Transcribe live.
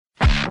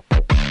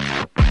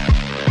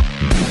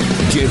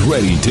Get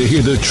ready to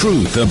hear the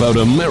truth about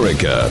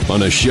America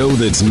on a show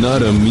that's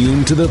not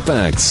immune to the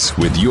facts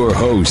with your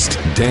host,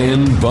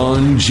 Dan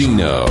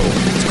Bongino.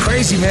 It's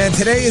crazy, man.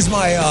 Today is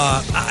my,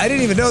 I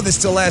didn't even know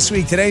this till last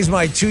week. Today's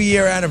my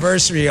 2-year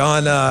anniversary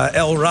on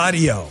El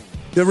Radio,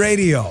 the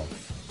radio.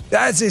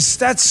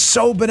 That's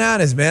so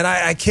bananas, man.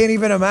 I can't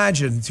even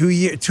imagine. 2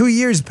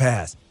 years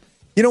passed.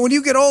 You know, when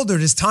you get older,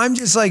 does time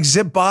just like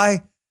zip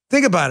by?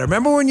 Think about it.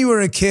 Remember when you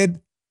were a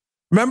kid?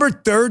 Remember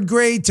 3rd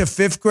grade to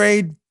 5th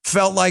grade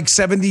felt like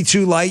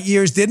 72 light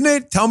years, didn't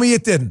it? Tell me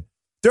it didn't.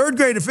 3rd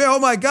grade to 5th, oh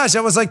my gosh,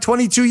 that was like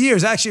 22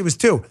 years. Actually, it was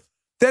 2.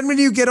 Then when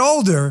you get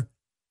older,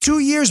 2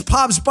 years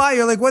pops by.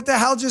 You're like, what the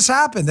hell just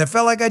happened? That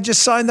felt like I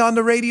just signed on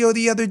the radio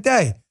the other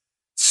day.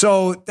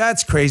 So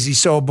that's crazy.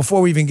 So before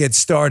we even get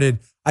started,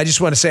 I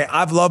just want to say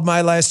I've loved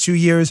my last 2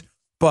 years,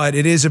 but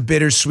it is a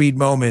bittersweet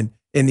moment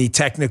in the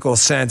technical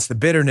sense. The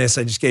bitterness,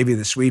 I just gave you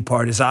the sweet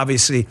part, is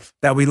obviously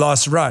that we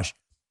lost Rush.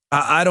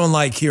 I don't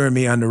like hearing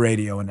me on the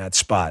radio in that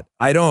spot.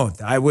 I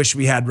don't. I wish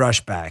we had Rush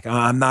back.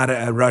 I'm not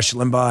a Rush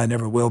Limbaugh. I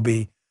never will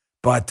be.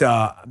 But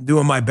I'm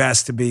doing my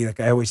best to be,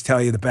 like I always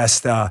tell you, the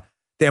best Dan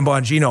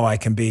Bongino I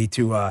can be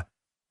to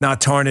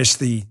not tarnish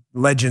the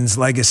legend's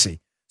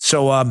legacy.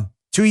 So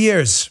 2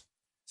 years.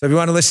 So if you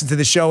want to listen to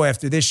the show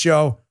after this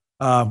show,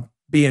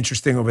 be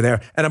interesting over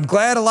there. And I'm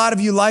glad a lot of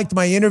you liked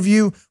my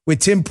interview with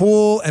Tim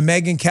Pool and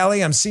Megyn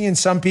Kelly. I'm seeing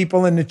some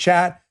people in the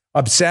chat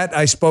upset.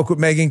 I spoke with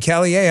Megyn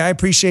Kelly. Hey, I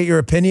appreciate your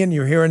opinion.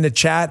 You're here in the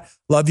chat.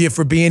 Love you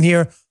for being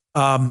here.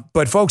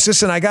 But folks,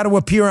 listen, I got to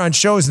appear on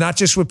shows, not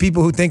just with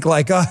people who think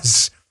like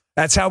us.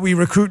 That's how we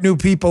recruit new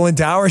people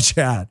into our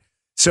chat.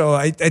 So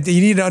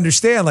you need to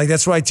understand, like,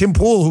 that's why Tim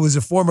Pool, who is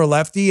a former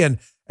lefty, and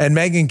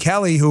Megyn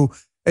Kelly, who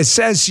it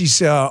says she's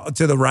to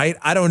the right,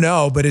 I don't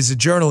know, but is a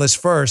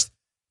journalist first.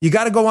 You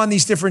got to go on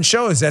these different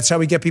shows. That's how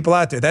we get people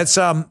out there. That's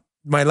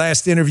my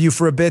last interview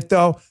for a bit,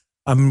 though.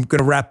 I'm going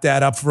to wrap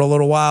that up for a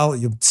little while.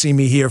 You'll see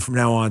me here from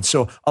now on.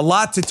 So a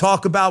lot to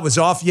talk about. Was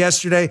off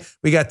yesterday.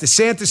 We got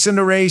DeSantis in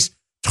the race.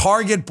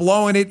 Target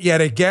blowing it yet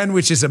again,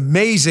 which is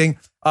amazing.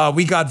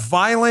 We got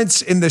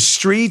violence in the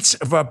streets.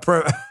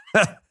 The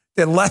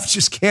left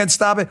just can't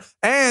stop it.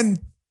 And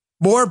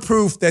more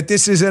proof that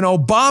this is an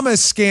Obama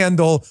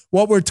scandal,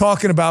 what we're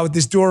talking about with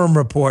this Durham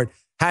report.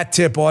 Hat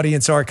tip,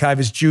 audience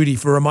archivist Judy,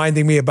 for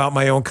reminding me about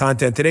my own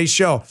content. Today's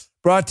show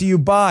brought to you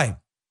by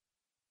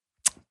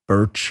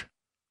Birch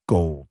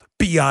Gold,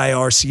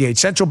 BIRCH.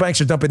 Central banks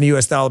are dumping the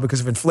U.S. dollar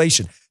because of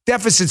inflation,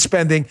 deficit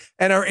spending,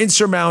 and our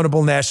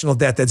insurmountable national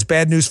debt. That's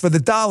bad news for the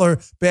dollar,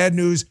 bad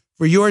news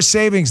for your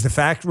savings. The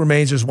fact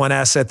remains there's one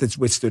asset that's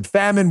withstood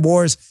famine,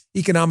 wars,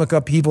 economic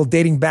upheaval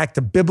dating back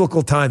to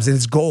biblical times, and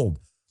it's gold.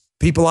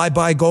 People I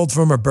buy gold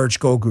from are Birch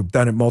Gold Group.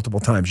 Done it multiple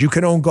times. You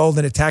can own gold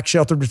in a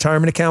tax-sheltered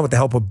retirement account with the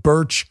help of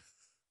Birch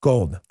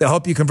Gold. They'll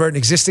help you convert an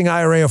existing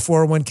IRA or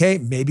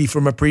 401k, maybe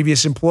from a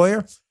previous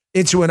employer,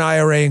 into an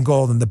IRA in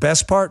gold. And the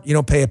best part, you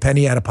don't pay a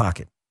penny out of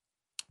pocket.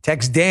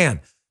 Text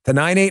Dan to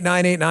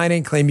 989898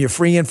 and claim your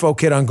free info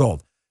kit on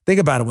gold. Think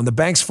about it. When the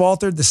banks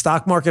faltered, the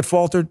stock market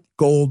faltered,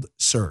 gold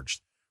surged.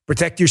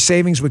 Protect your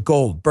savings with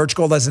gold. Birch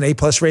Gold has an A+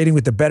 rating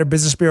with the Better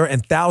Business Bureau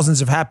and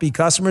thousands of happy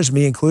customers,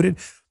 me included.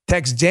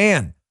 Text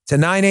Dan to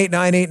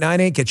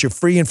 989898. Get your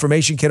free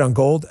information kit on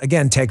gold.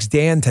 Again, text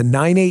Dan to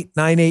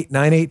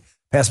 989898.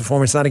 Past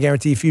performance not a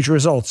guarantee. Future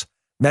results.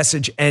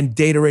 Message and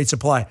data rates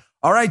apply.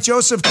 All right,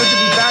 Joseph, good to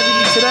be back with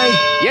you today.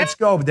 Yep. Let's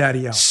go,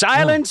 Daddy-O.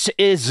 Silence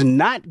is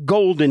not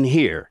golden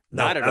here.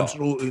 Not at all.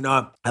 Absolutely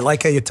not. I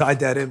like how you tied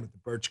that in with the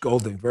Birch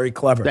Gold thing. Very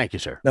clever. Thank you,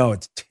 sir. No,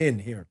 it's tin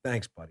here.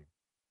 Thanks, buddy.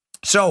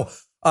 So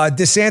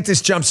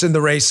DeSantis jumps in the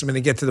race. I'm going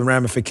to get to the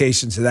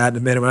ramifications of that in a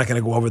minute. We're not going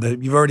to go over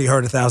that. You've already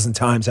heard 1,000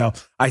 times how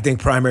I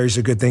think primaries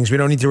are good things. We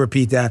don't need to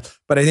repeat that.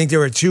 But I think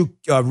there are two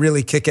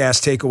really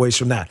kick-ass takeaways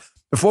from that.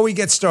 Before we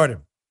get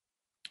started,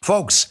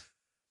 folks,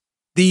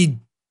 the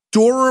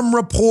Durham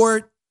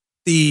report,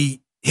 the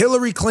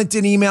Hillary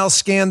Clinton email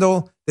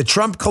scandal, the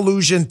Trump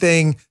collusion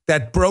thing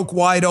that broke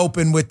wide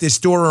open with this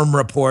Durham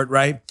report,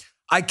 right?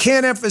 I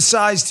can't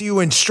emphasize to you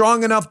in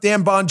strong enough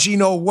Dan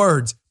Bongino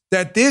words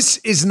that this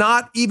is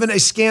not even a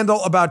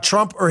scandal about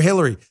Trump or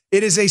Hillary.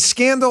 It is a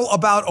scandal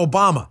about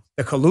Obama.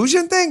 The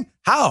collusion thing?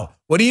 How?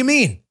 What do you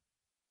mean?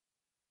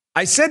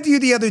 I said to you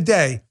the other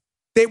day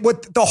that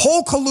what the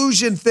whole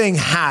collusion thing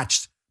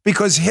hatched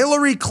because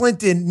Hillary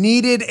Clinton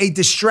needed a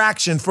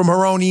distraction from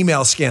her own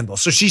email scandal.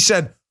 So she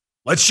said,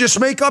 let's just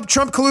make up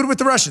Trump colluded with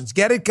the Russians.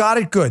 Get it? Got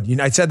it? Good.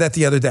 I said that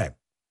the other day.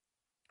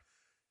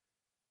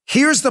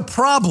 Here's the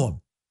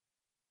problem.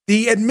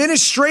 The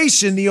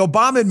administration, the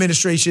Obama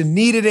administration,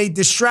 needed a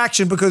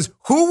distraction because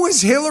who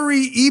was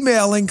Hillary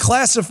emailing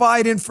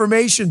classified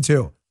information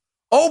to?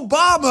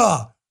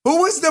 Obama,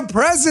 who was the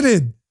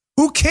president,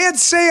 who can't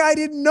say I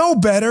didn't know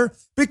better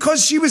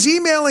because she was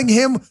emailing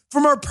him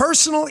from her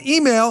personal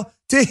email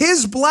to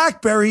his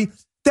BlackBerry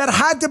that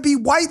had to be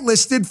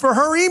whitelisted for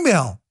her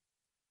email.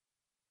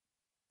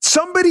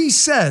 Somebody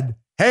said,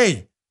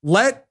 hey,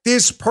 let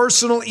this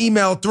personal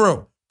email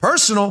through.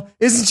 Personal?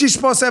 Isn't she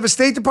supposed to have a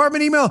State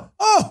Department email?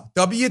 Oh,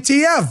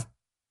 WTF.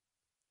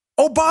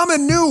 Obama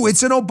knew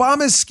it's an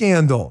Obama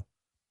scandal.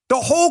 The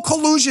whole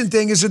collusion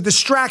thing is a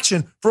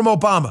distraction from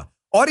Obama.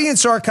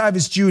 Audience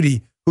archivist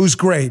Judy, who's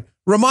great,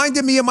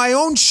 reminded me of my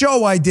own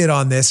show I did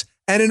on this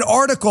and an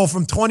article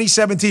from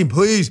 2017.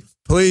 Please,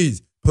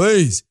 please,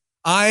 please,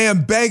 I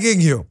am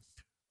begging you.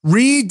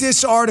 Read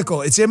this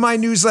article. It's in my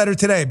newsletter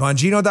today,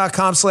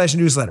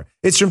 Bongino.com/newsletter.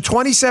 It's from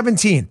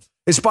 2017.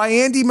 It's by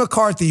Andy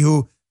McCarthy,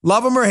 who,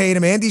 love him or hate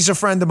him, Andy's a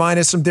friend of mine,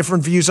 has some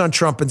different views on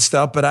Trump and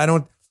stuff, but I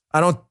don't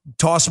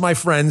toss my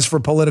friends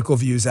for political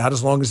views out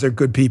as long as they're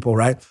good people,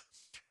 right?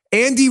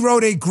 Andy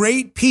wrote a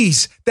great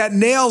piece that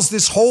nails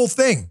this whole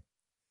thing.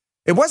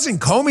 It wasn't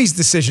Comey's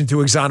decision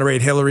to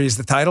exonerate Hillary as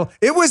the title.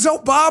 It was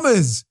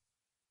Obama's.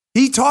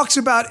 He talks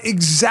about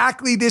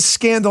exactly this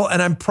scandal,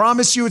 and I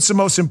promise you it's the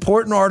most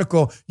important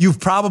article you've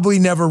probably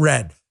never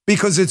read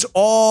because it's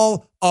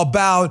all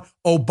about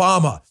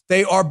Obama.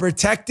 They are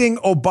protecting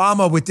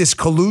Obama with this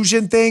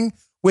collusion thing,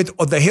 with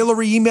the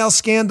Hillary email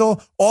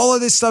scandal. All of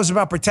this stuff is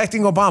about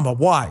protecting Obama.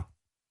 Why?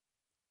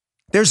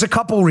 There's a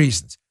couple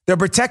reasons. They're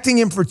protecting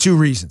him for two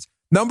reasons.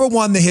 Number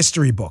one, the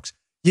history books.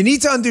 You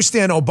need to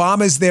understand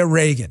Obama's their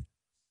Reagan.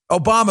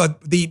 Obama,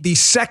 the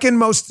second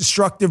most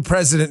destructive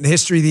president in the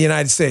history of the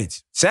United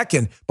States.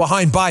 Second,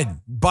 behind Biden.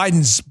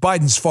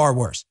 Biden's far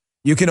worse.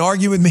 You can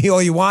argue with me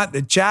all you want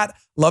in the chat.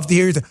 Love to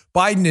hear you.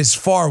 Biden is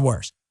far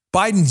worse.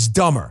 Biden's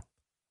dumber.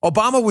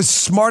 Obama was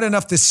smart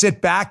enough to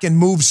sit back and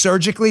move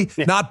surgically,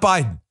 not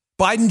Biden.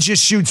 Biden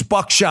just shoots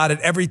buckshot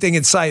at everything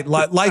in sight,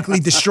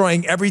 likely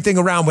destroying everything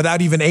around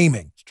without even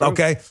aiming.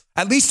 Okay?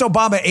 At least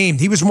Obama aimed.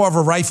 He was more of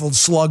a rifled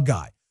slug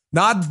guy.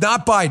 Not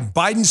Biden.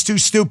 Biden's too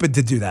stupid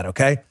to do that,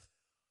 okay?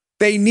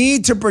 They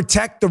need to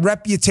protect the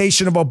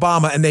reputation of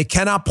Obama, and they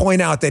cannot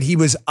point out that he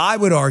was, I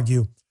would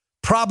argue,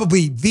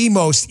 probably the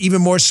most,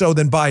 even more so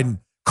than Biden,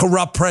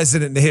 corrupt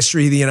president in the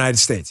history of the United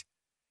States.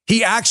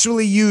 He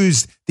actually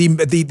used the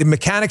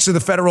mechanics of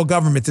the federal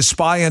government to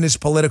spy on his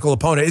political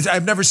opponent.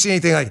 I've never seen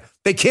anything like it.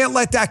 They can't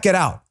let that get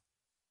out.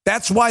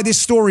 That's why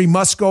this story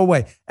must go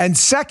away. And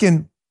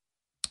second,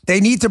 they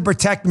need to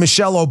protect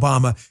Michelle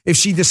Obama if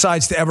she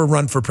decides to ever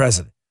run for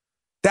president.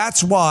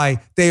 That's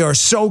why they are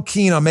so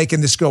keen on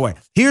making this go away.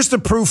 Here's the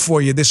proof for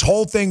you. This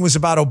whole thing was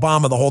about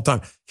Obama the whole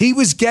time. He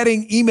was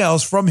getting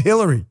emails from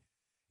Hillary.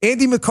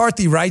 Andy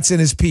McCarthy writes in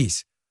his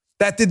piece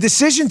that the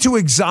decision to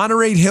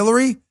exonerate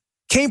Hillary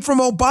came from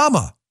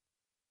Obama.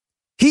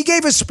 He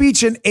gave a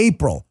speech in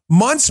April,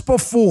 months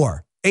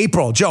before.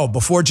 April, Joe,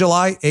 before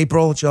July?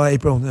 April.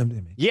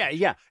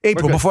 Yeah.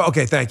 April before.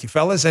 Okay, thank you,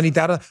 fellas. Any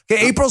data?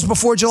 Okay, April's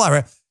before July,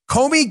 right?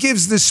 Comey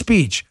gives the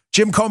speech.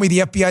 Jim Comey, the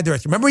FBI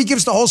director. Remember he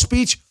gives the whole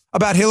speech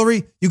about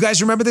Hillary? You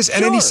guys remember this?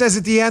 And then he says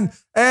at the end,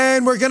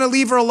 and we're going to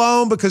leave her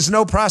alone because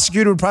no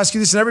prosecutor would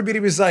prosecute this. And everybody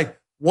was like,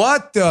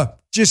 what the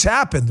just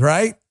happened,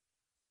 right?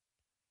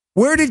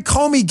 Where did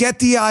Comey get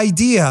the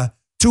idea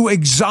to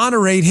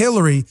exonerate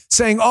Hillary,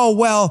 saying, oh,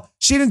 well,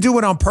 she didn't do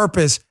it on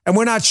purpose, and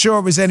we're not sure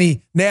it was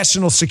any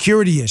national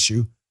security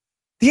issue?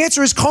 The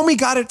answer is Comey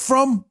got it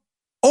from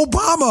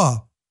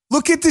Obama.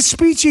 Look at the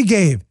speech he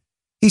gave.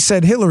 He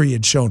said Hillary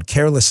had shown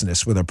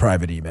carelessness with her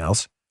private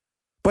emails,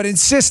 but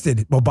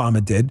insisted,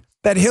 Obama did,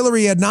 that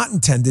Hillary had not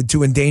intended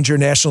to endanger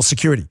national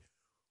security,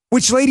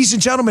 which, ladies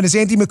and gentlemen, as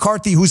Andy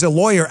McCarthy, who's a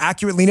lawyer,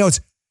 accurately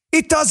notes,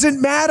 it doesn't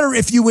matter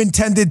if you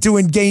intended to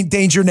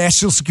endanger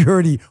national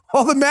security.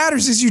 All that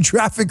matters is you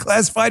traffic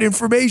classified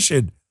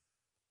information.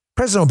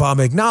 President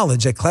Obama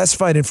acknowledged that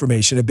classified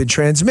information had been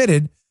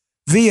transmitted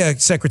via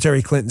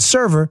Secretary Clinton's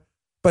server,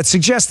 but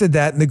suggested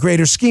that in the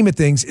greater scheme of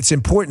things, its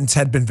importance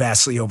had been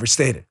vastly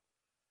overstated.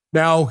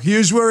 Now,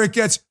 here's where it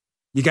gets,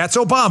 you got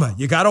Obama.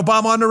 You got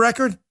Obama on the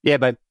record? Yeah,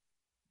 but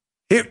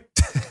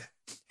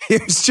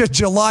here's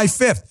July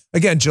 5th.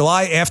 Again,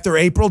 July after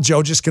April.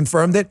 Joe just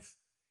confirmed it.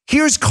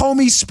 Here's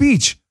Comey's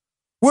speech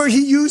where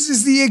he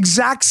uses the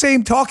exact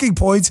same talking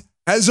points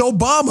as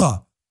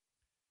Obama.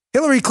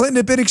 Hillary Clinton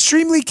had been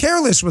extremely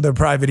careless with her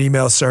private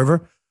email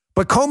server,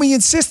 but Comey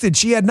insisted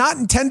she had not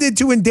intended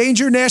to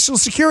endanger national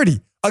security.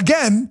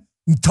 Again,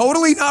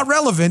 totally not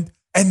relevant,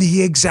 and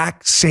the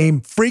exact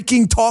same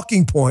freaking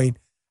talking point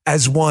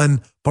as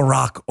one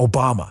Barack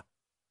Obama.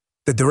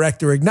 The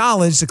director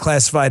acknowledged the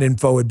classified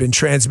info had been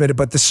transmitted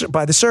by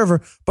the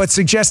server, but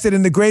suggested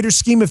in the greater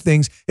scheme of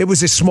things, it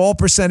was a small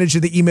percentage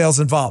of the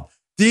emails involved.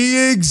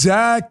 The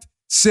exact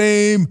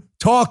same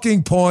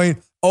talking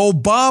point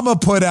Obama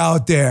put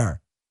out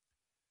there.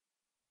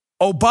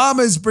 Obama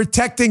is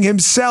protecting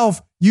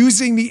himself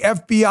using the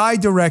FBI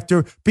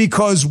director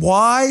because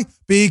why?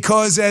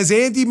 Because as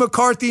Andy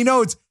McCarthy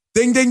notes,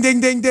 ding, ding,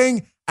 ding, ding,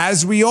 ding,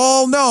 as we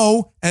all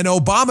know, and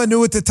Obama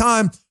knew at the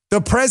time,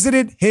 the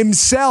president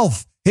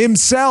himself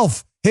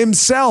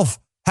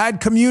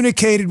had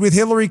communicated with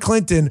Hillary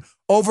Clinton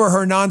over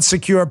her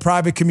non-secure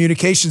private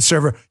communication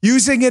server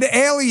using an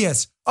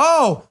alias.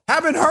 Oh,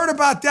 haven't heard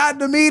about that in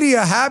the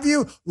media, have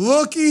you?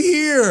 Looky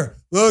here.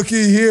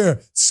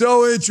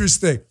 So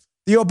interesting.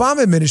 The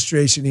Obama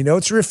administration, he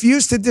notes,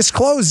 refused to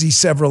disclose these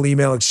several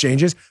email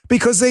exchanges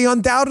because they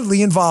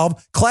undoubtedly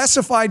involve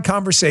classified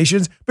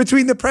conversations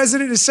between the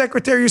president and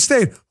Secretary of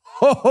State. 'State.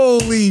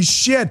 'Holy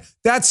shit,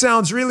 that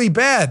sounds really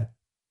bad.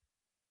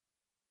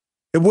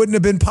 it wouldn't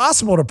have been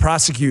possible to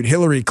prosecute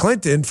Hillary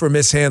Clinton for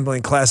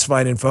mishandling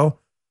classified info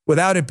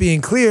without it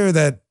being clear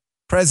that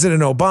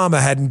President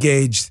Obama had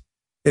engaged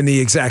in the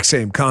exact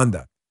same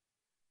conduct.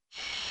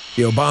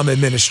 The Obama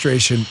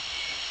administration.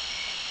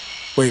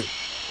 Wait,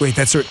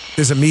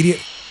 there's a media.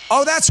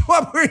 Oh, that's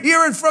what we're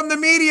hearing from the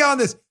media on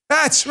this.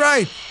 That's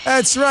right.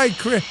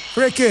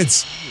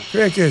 Crickets.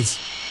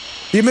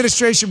 The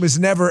administration was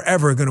never,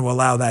 ever going to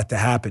allow that to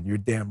happen. You're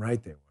damn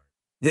right they were.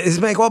 Does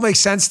it make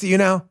sense to you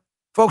now?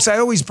 Folks, I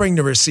always bring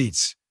the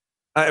receipts.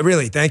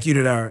 Really, thank you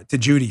to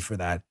Judy for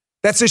that.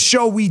 That's a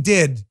show we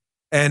did,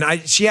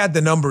 and she had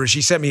the number.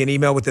 She sent me an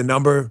email with the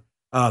number.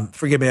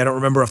 Forgive me, I don't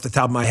remember off the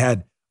top of my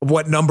head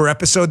what number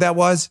episode that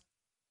was.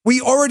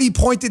 We already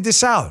pointed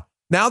this out.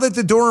 Now that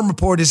the Durham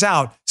report is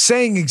out,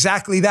 saying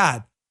exactly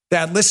that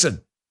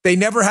listen, they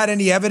never had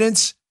any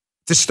evidence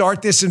to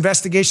start this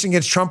investigation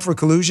against Trump for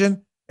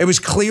collusion. It was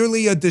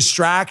clearly a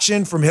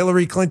distraction from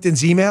Hillary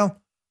Clinton's email.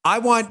 I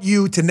want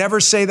you to never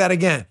say that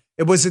again.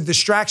 It was a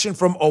distraction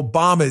from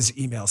Obama's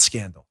email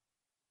scandal.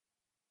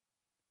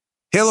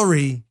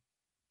 Hillary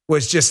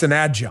was just an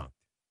adjunct.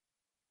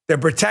 They're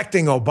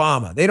protecting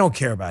Obama. They don't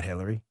care about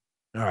Hillary.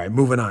 All right,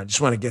 moving on.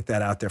 Just want to get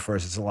that out there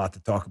first. It's a lot to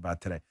talk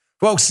about today.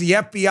 Folks, the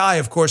FBI,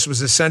 of course,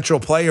 was a central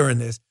player in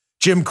this.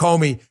 Jim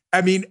Comey,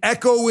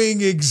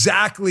 echoing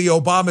exactly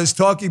Obama's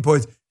talking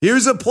points.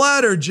 Here's a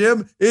platter,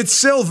 Jim. It's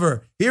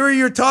silver. Here are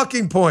your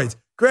talking points.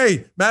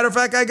 Great. Matter of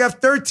fact, I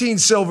got 13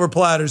 silver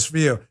platters for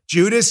you.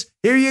 Judas,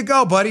 here you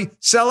go, buddy.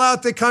 Sell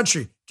out the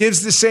country.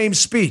 Gives the same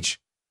speech.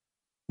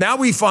 Now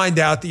we find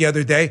out the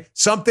other day,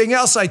 something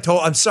else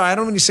I'm sorry, I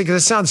don't mean to say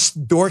because it sounds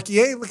dorky.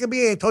 Hey, look at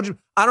me. I told you.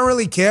 I don't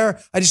really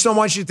care. I just don't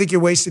want you to think you're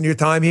wasting your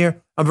time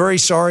here. I'm very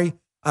sorry.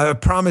 I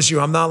promise you,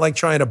 I'm not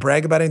trying to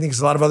brag about anything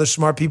because a lot of other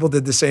smart people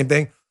did the same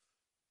thing,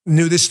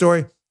 knew this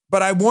story.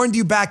 But I warned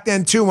you back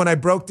then, too, when I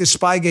broke this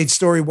Spygate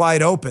story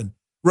wide open,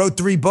 wrote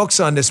 3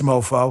 books on this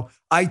mofo.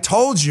 I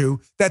told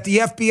you that the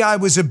FBI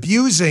was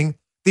abusing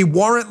the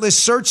warrantless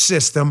search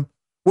system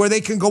where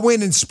they can go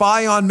in and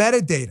spy on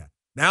metadata.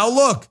 Now,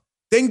 look,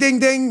 ding, ding,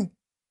 ding.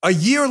 A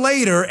year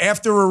later,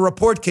 after a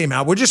report came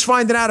out, we're just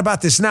finding out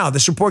about this now.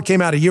 This report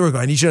came out a year ago.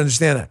 I need you to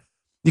understand that.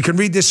 You can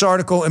read this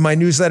article in my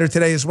newsletter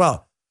today as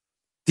well.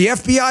 The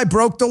FBI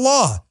broke the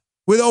law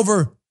with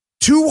over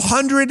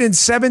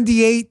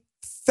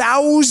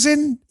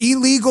 278,000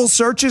 illegal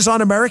searches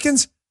on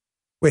Americans.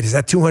 Wait, is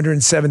that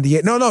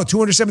 278? No,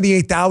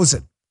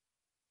 278,000.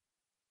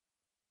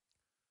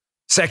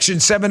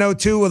 Section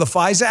 702 of the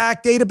FISA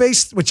Act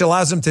database, which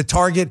allows them to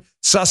target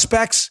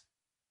suspects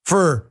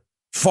for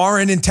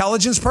foreign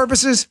intelligence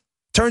purposes.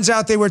 Turns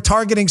out they were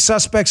targeting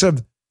suspects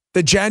of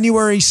the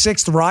January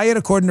 6th riot,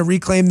 according to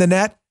Reclaim the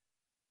Net,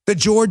 the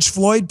George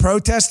Floyd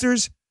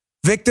protesters,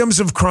 victims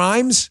of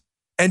crimes,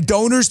 and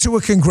donors to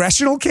a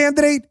congressional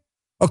candidate,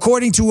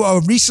 according to a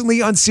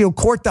recently unsealed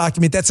court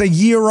document that's a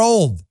year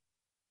old.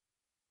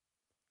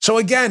 So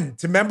again,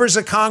 to members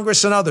of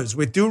Congress and others,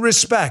 with due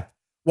respect,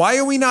 why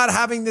are we not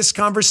having this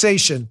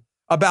conversation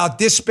about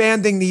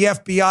disbanding the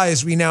FBI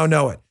as we now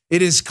know it?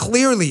 It is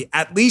clearly,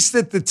 at least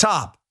at the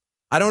top,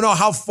 I don't know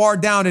how far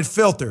down it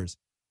filters,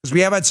 because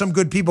we have had some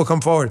good people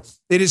come forward.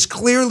 It has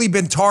clearly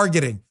been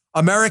targeting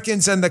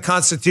Americans and the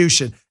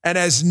Constitution and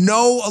has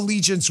no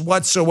allegiance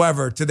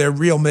whatsoever to their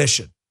real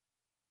mission.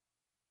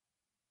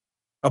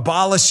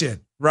 Abolish it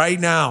right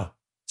now.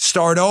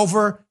 Start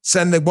over.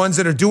 Send the ones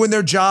that are doing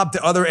their job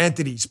to other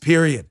entities,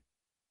 period.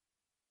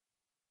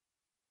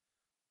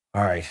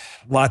 All right,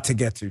 a lot to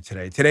get to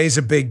today. Today's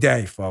a big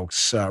day,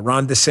 folks.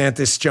 Ron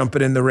DeSantis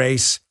jumping in the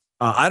race.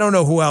 I don't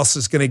know who else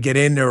is going to get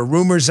in. There are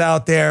rumors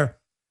out there.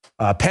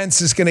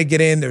 Pence is going to get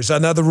in. There's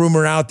another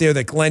rumor out there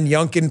that Glenn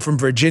Youngkin from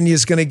Virginia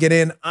is going to get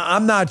in.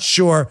 I'm not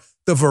sure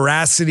the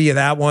veracity of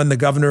that one, the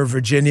governor of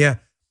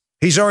Virginia.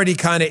 He's already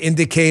kind of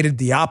indicated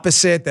the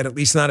opposite, that at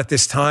least not at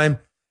this time.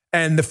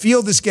 And the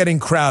field is getting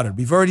crowded.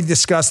 We've already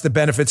discussed the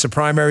benefits of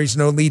primaries.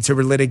 No need to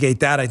relitigate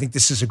that. I think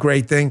this is a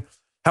great thing.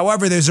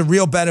 However, there's a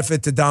real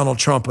benefit to Donald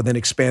Trump with an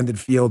expanded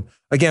field,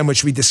 again,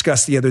 which we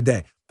discussed the other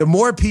day. The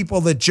more people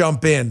that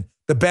jump in,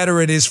 the better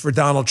it is for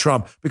Donald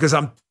Trump, because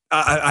I'm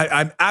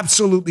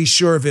absolutely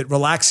sure of it.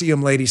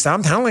 Relaxium, ladies.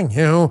 I'm telling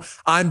you,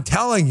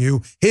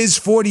 his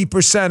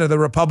 40% of the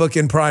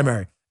Republican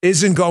primary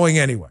isn't going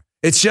anywhere.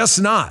 It's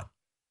just not.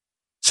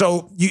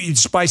 So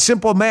by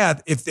simple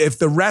math, if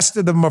the rest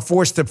of them are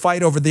forced to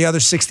fight over the other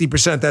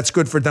 60%, that's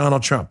good for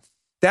Donald Trump.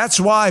 That's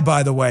why,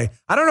 by the way,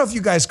 I don't know if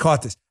you guys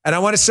caught this. And I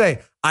want to say,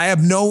 I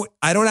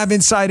don't have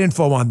inside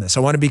info on this.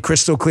 I want to be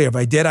crystal clear. If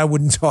I did, I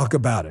wouldn't talk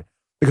about it.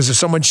 Because if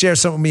someone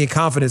shares something with me in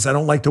confidence, I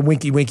don't like to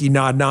winky,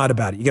 nod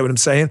about it. You get what I'm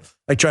saying?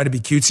 Like try to be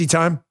cutesy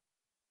time.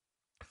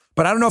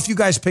 But I don't know if you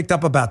guys picked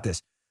up about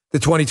this. The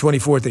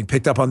 2024 thing,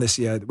 picked up on this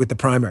with the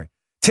primary.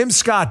 Tim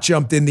Scott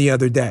jumped in the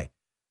other day,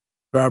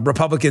 a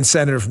Republican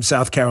senator from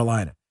South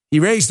Carolina.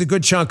 He raised a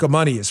good chunk of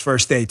money his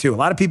first day, too. A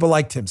lot of people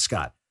like Tim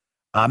Scott.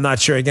 I'm not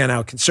sure, again,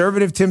 how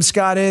conservative Tim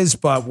Scott is,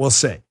 but we'll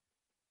see.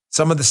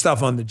 Some of the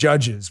stuff on the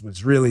judges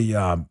was really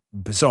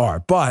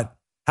bizarre. But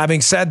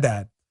having said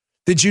that,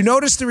 did you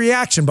notice the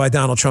reaction by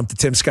Donald Trump to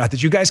Tim Scott?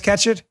 Did you guys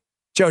catch it?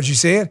 Did Joe, did you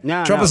see it?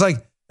 No, Trump was like,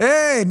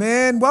 hey,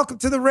 man, welcome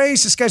to the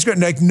race. This guy's great.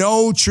 Like,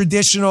 no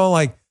traditional,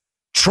 like,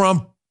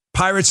 Trump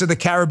Pirates of the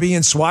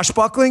Caribbean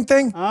swashbuckling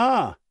thing.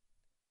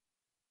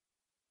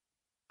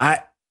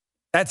 That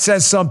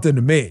says something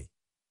to me.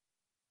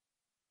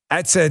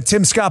 That said,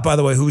 Tim Scott, by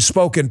the way, who's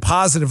spoken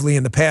positively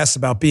in the past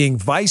about being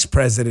vice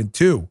president,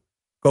 too.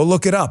 Go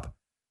look it up.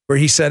 Where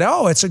he said,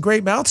 oh, it's a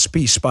great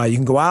mouthpiece spot. You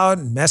can go out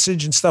and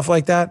message and stuff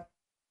like that.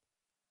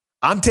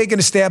 I'm taking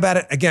a stab at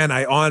it. Again,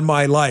 on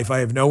my life, I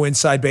have no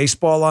inside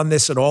baseball on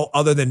this at all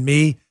other than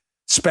me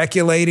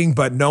speculating,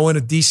 but knowing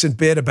a decent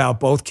bit about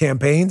both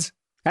campaigns.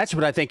 That's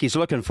what I think he's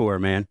looking for,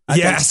 man. I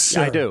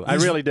do. I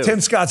really do. Tim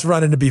Scott's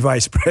running to be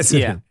vice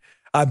president.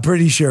 Yeah. I'm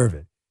pretty sure of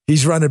it.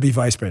 He's running to be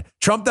vice president.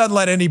 Trump doesn't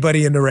let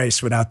anybody in the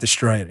race without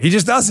destroying it. He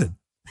just doesn't.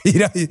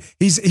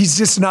 He's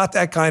just not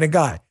that kind of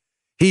guy.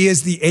 He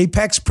is the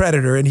apex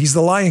predator, and he's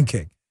the Lion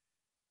King.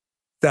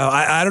 So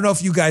I don't know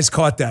if you guys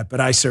caught that, but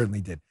I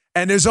certainly did.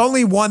 And there's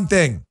only one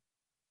thing.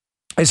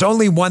 There's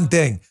only one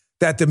thing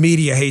that the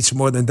media hates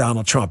more than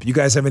Donald Trump. You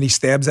guys have any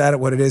stabs at it,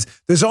 what it is?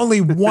 There's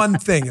only one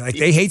thing. Like,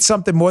 they hate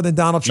something more than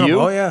Donald Trump. You?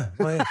 Oh, yeah.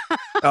 Me?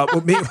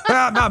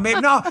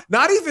 No,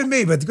 not even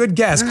me, but good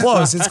guess.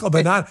 Close. It's close,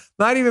 but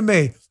not even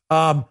me.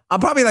 I'm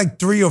probably like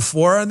 3 or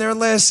 4 on their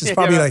list. It's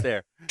probably like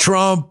there.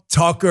 Trump,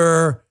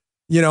 Tucker,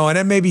 and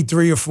then maybe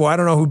 3 or 4. I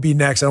don't know who'd be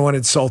next. I don't want to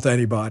insult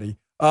anybody.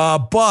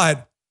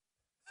 But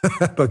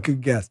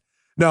good guess.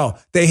 No,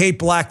 they hate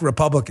black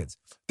Republicans.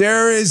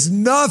 There is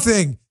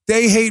nothing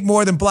they hate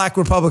more than black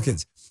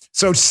Republicans.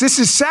 So this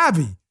is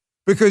savvy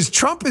because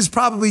Trump is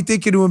probably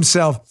thinking to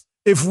himself,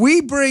 if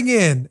we bring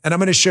in, and I'm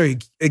going to show you,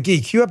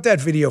 Geek, cue up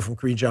that video from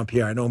Karine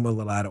Jean-Pierre. I know I'm a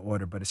little out of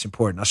order, but it's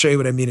important. I'll show you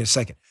what I mean in a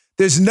second.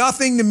 There's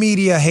nothing the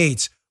media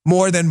hates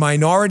more than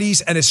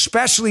minorities, and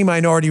especially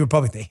minority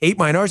Republicans. They hate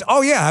minorities.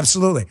 Oh, yeah,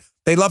 absolutely.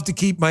 They love to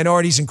keep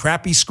minorities in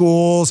crappy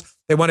schools.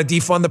 They want to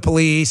defund the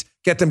police,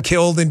 get them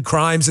killed in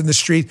crimes in the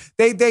street.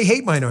 They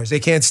hate minorities. They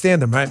can't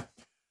stand them, right?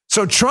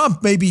 So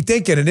Trump may be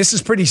thinking, and this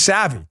is pretty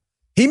savvy,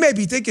 he may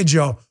be thinking,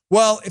 Joe,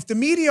 well, if the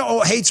media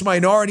hates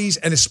minorities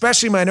and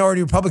especially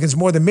minority Republicans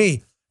more than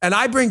me, and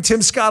I bring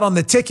Tim Scott on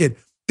the ticket,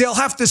 they'll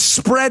have to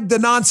spread the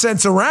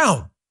nonsense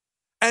around.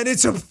 And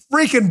it's a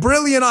freaking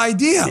brilliant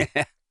idea.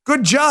 Yeah.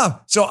 Good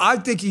job. So I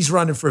think he's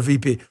running for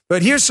VP.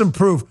 But here's some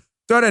proof.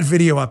 Throw that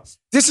video up.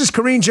 This is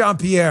Karine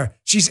Jean-Pierre.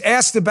 She's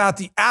asked about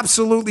the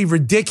absolutely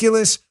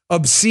ridiculous,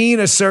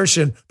 obscene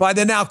assertion by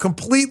the now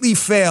completely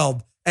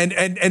failed and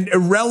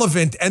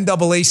irrelevant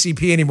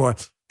NAACP anymore.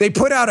 They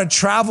put out a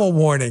travel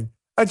warning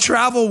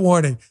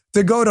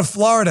to go to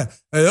Florida.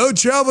 Hey, don't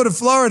travel to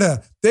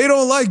Florida. They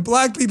don't like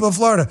black people in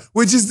Florida,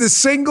 which is the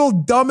single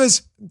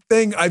dumbest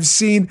thing I've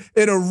seen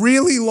in a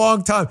really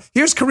long time.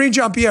 Here's Karine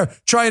Jean-Pierre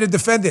trying to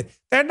defend it.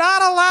 They're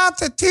not allowed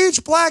to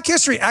teach black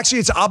history. Actually,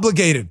 it's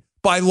obligated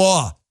by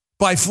law,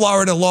 by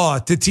Florida law,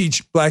 to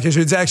teach black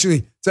history. It's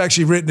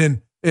actually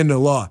written in the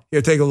law.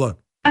 Here, take a look.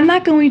 I'm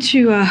not going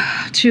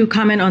to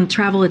comment on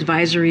travel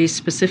advisories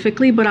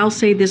specifically, but I'll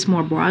say this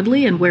more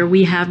broadly, and where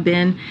we have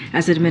been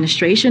as an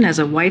administration, as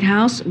a White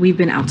House, we've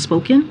been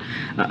outspoken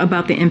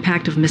about the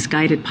impact of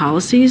misguided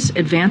policies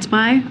advanced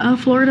by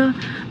Florida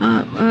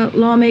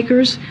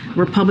lawmakers.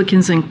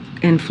 Republicans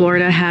in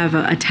Florida have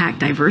attacked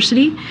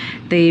diversity.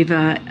 They've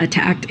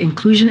attacked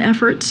inclusion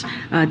efforts.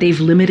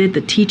 They've limited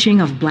the teaching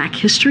of black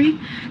history.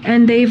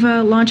 And they've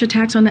launched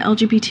attacks on the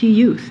LGBT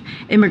youth,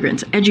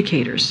 immigrants,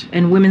 educators,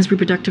 and women's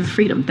reproductive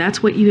freedom.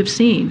 That's what you have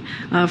seen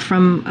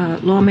from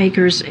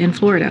lawmakers in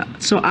Florida.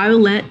 So I will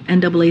let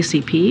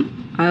NAACP,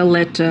 I'll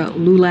let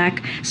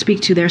LULAC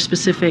speak to their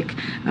specifics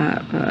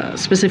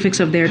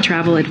of their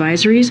travel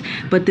advisories.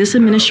 But this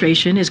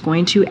administration is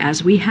going to,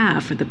 as we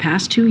have for the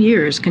past 2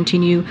 years,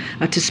 continue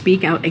to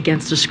speak out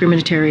against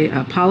discriminatory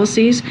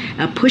policies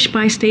pushed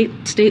by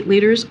state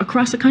leaders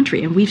across the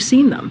country. And we've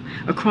seen them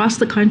across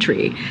the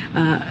country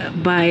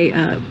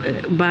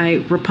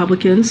by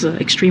Republicans,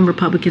 extreme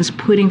Republicans,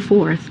 putting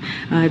forth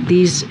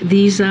these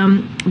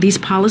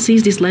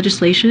policies, these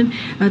legislation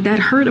that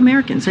hurt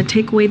Americans, that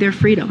take away their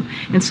freedom.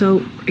 And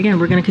so, again,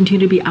 we're going to continue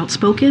to be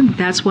outspoken.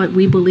 That's what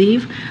we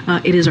believe.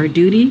 It is our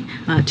duty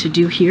to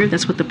do here.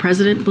 That's what the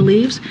president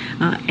believes.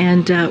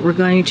 And we're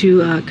going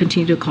to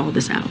continue to call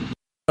this out.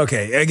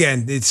 Okay,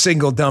 again, the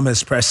single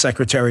dumbest press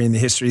secretary in the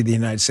history of the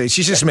United States.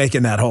 She's just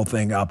making that whole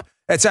thing up.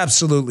 That's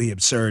absolutely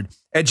absurd.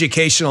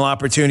 Educational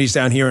opportunities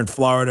down here in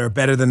Florida are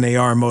better than they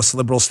are in most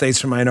liberal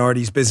states for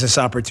minorities, business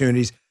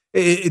opportunities.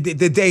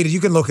 The data, you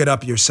can look it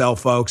up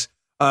yourself, folks.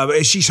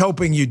 She's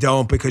hoping you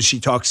don't because she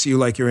talks to you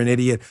like you're an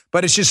idiot.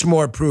 But it's just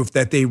more proof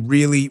that they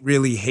really,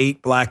 really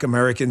hate black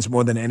Americans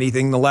more than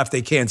anything. The left,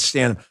 they can't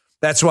stand them.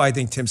 That's why I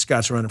think Tim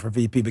Scott's running for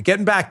VP. But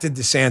getting back to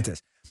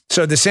DeSantis.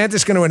 So DeSantis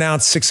is going to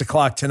announce 6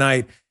 o'clock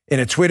tonight in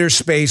a Twitter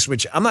space,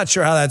 which I'm not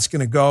sure how that's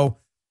going to go.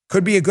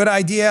 Could be a good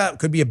idea.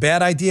 Could be a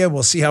bad idea.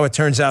 We'll see how it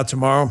turns out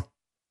tomorrow.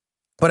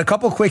 But a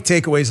couple quick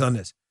takeaways on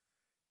this.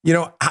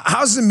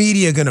 How's the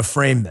media going to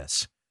frame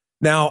this?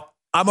 Now,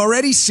 I'm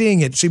already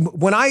seeing it. See,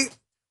 when I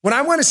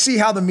want to see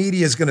how the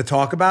media is going to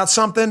talk about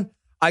something,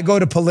 I go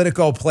to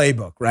Politico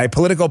Playbook, right?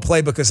 Politico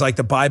Playbook is like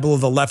the Bible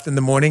of the left in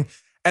the morning.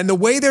 And the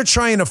way they're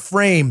trying to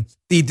frame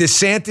the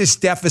DeSantis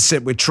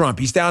deficit with Trump,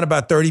 he's down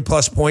about 30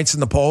 plus points in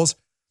the polls,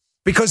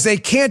 because they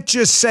can't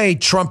just say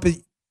Trump.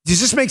 Does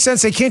this make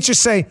sense? They can't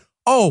just say,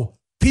 oh,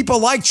 people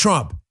like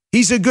Trump.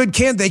 He's a good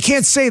candidate. They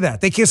can't say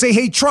that. They can't say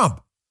hate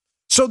Trump.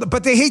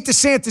 But they hate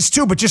DeSantis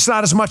too, but just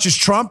not as much as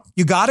Trump.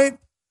 You got it?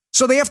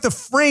 So they have to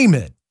frame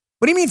it.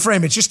 What do you mean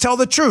frame it? Just tell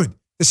the truth.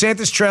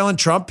 DeSantis trailing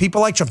Trump.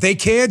 People like Trump. They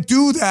can't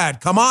do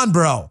that. Come on,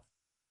 bro.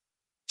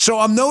 So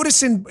I'm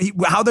noticing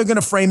how they're going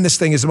to frame this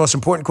thing is the most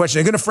important question.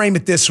 They're going to frame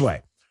it this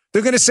way.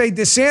 They're going to say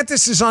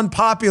DeSantis is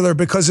unpopular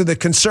because of the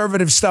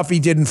conservative stuff he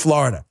did in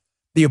Florida.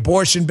 The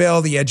abortion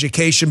bill, the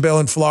education bill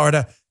in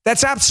Florida.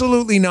 That's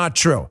absolutely not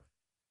true.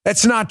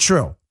 That's not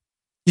true.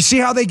 You see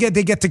how they get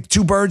to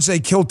two birds? They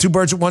kill two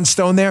birds with one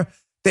stone there.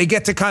 They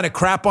get to kind of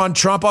crap on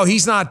Trump. Oh,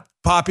 he's not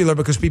popular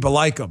because people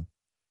like him.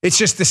 It's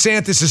just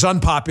DeSantis is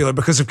unpopular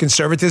because of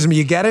conservatism.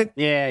 You get it?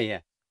 Yeah.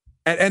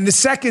 And the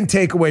second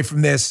takeaway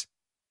from this,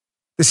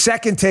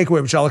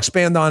 which I'll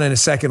expand on in a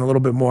second a little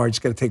bit more, I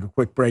just got to take a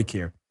quick break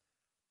here,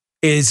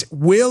 is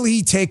will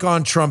he take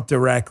on Trump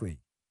directly?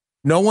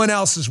 No one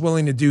else is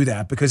willing to do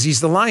that because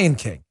he's the Lion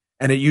King,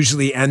 and it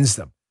usually ends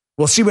them.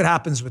 We'll see what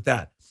happens with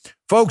that.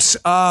 Folks,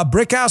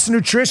 Brickhouse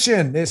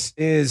Nutrition, this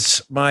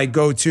is my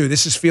go-to.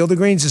 This is Field of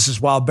Greens. This is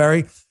Wild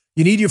Berry.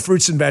 You need your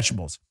fruits and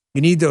vegetables.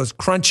 You need those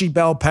crunchy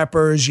bell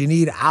peppers. You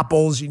need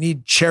apples. You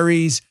need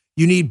cherries.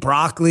 You need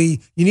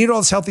broccoli. You need all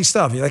this healthy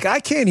stuff. You're like, I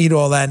can't eat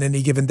all that in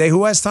any given day.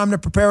 Who has time to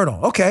prepare it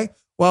all? Okay,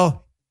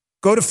 well,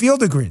 go to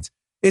Field of Greens.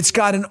 It's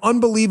got an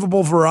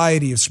unbelievable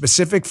variety of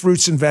specific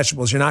fruits and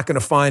vegetables you're not going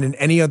to find in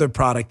any other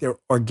product. They're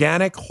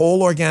organic,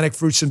 whole organic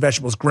fruits and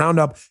vegetables ground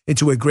up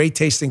into a great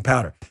tasting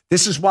powder.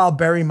 This is Wild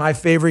Berry, my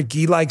favorite.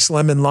 Guy likes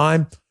lemon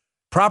lime.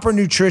 Proper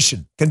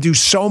nutrition can do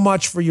so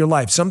much for your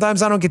life.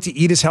 Sometimes I don't get to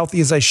eat as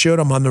healthy as I should.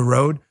 I'm on the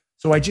road.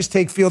 So I just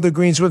take Field of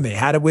Greens with me.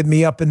 Had it with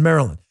me up in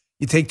Maryland.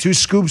 You take 2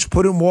 scoops,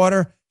 put it in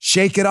water,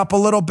 shake it up a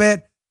little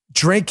bit,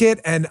 drink it,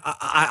 and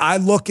I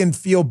look and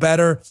feel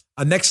better.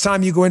 Next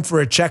time you go in for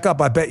a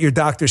checkup, I bet your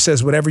doctor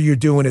says whatever you're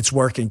doing, it's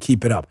working.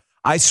 Keep it up.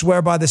 I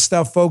swear by this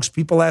stuff, folks.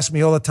 People ask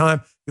me all the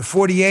time, you're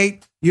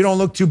 48, you don't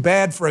look too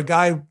bad for a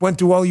guy who went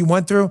through all you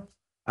went through.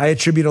 I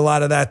attribute a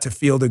lot of that to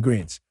Field of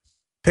Greens.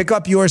 Pick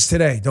up yours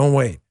today. Don't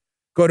wait.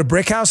 Go to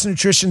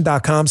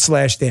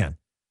brickhousenutrition.com/Dan,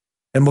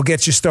 and we'll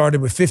get you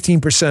started with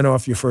 15%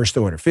 off your first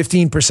order.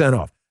 15%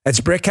 off. That's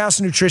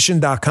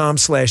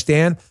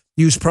brickhousenutrition.com/Dan.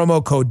 Use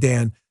promo code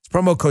Dan.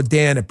 Promo code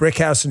Dan at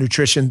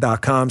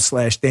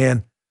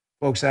brickhousenutrition.com/Dan.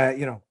 Folks,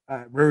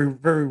 very,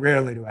 very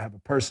rarely do I have a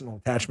personal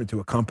attachment to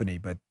a company,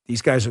 but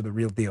these guys are the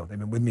real deal. They've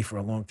been with me for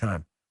a long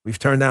time. We've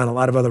turned down a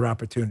lot of other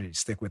opportunities.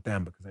 Stick with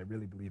them because I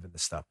really believe in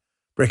this stuff.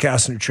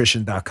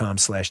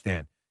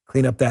 brickhousenutrition.com/Dan.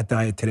 Clean up that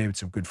diet today with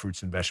some good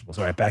fruits and vegetables.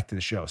 All right, back to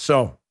the show.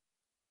 So,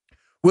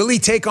 will he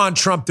take on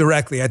Trump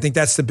directly? I think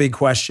that's the big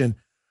question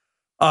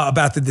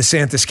about the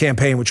DeSantis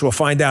campaign, which we'll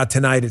find out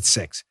tonight at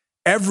 6.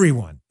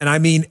 Everyone, and I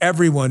mean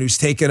everyone who's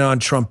taken on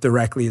Trump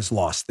directly is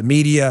lost. The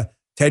media,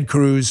 Ted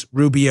Cruz,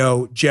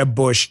 Rubio, Jeb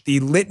Bush,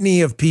 the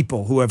litany of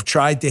people who have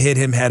tried to hit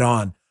him head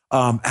on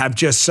have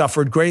just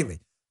suffered greatly.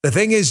 The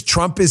thing is,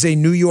 Trump is a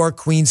New York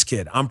Queens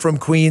kid. I'm from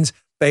Queens.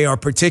 They are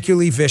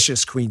particularly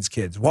vicious Queens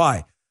kids.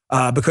 Why?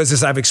 Because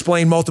as I've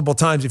explained multiple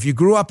times, if you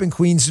grew up in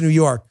Queens, New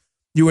York,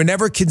 you were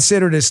never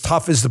considered as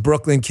tough as the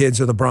Brooklyn kids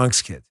or the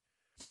Bronx kids.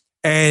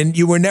 And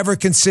you were never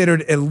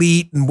considered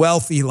elite and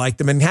wealthy like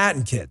the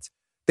Manhattan kids.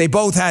 They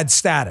both had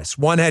status.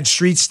 One had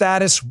street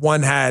status.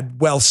 One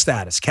had wealth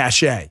status,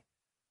 cachet,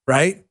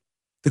 right?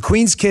 The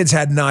Queens kids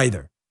had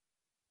neither.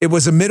 It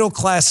was a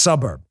middle-class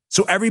suburb.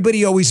 So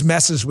everybody always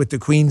messes with the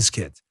Queens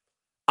kids.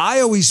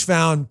 I always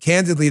found,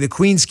 candidly, the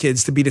Queens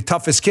kids to be the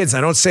toughest kids.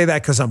 I don't say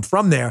that because I'm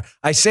from there.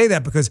 I say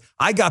that because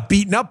I got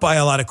beaten up by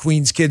a lot of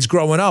Queens kids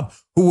growing up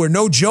who were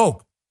no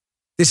joke.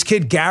 This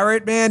kid,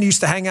 Garrett, man, used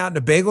to hang out in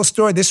a bagel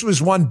store. This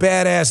was one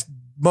badass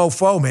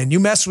mofo, man. You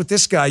mess with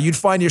this guy, you'd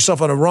find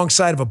yourself on the wrong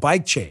side of a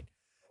bike chain.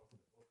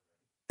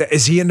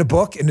 Is he in the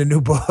book? In the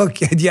new book?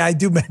 Yeah, I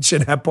do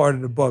mention that part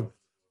of the book.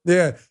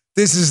 Yeah,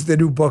 the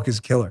new book is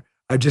killer.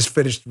 I just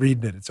finished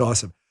reading it. It's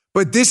awesome.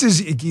 But this is,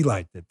 he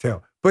liked it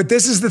too. But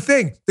this is the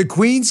thing. The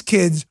Queens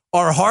kids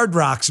are hard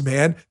rocks,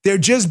 man. They're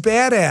just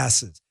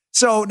badasses.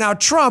 So now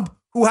Trump,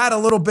 who had a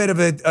little bit of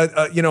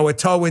a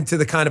toe into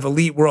the kind of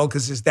elite world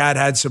because his dad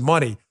had some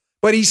money,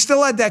 but he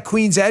still had that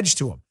Queens edge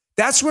to him.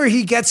 That's where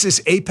he gets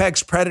this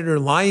apex predator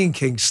Lion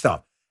King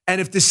stuff.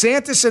 And if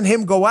DeSantis and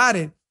him go at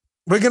it,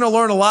 we're going to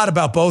learn a lot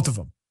about both of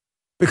them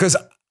because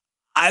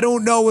I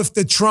don't know if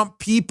the Trump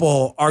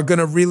people are going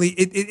to really,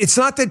 it's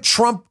not that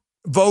Trump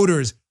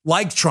voters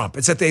like Trump.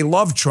 It's that they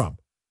love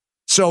Trump.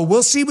 So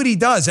we'll see what he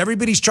does.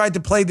 Everybody's tried to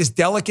play this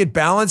delicate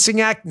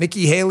balancing act,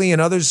 Nikki Haley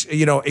and others,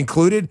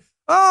 included.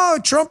 Oh,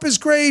 Trump is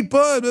great,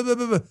 but blah, blah,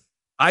 blah, blah.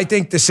 I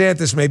think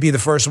DeSantis may be the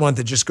first one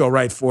to just go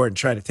right for it and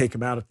try to take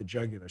him out at the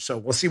jugular. So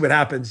we'll see what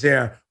happens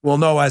there. We'll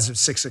know as of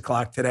 6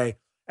 o'clock today.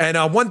 And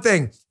one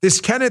thing,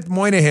 this Kenneth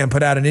Moynihan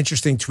put out an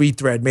interesting tweet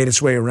thread, made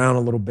its way around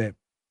a little bit,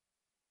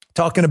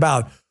 talking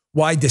about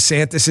why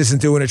DeSantis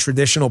isn't doing a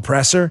traditional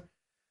presser.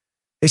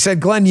 They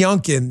said Glenn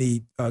Youngkin,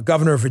 the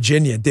governor of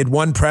Virginia, did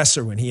one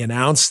presser when he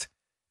announced,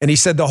 and he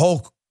said the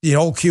whole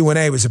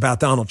Q&A was about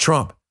Donald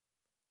Trump.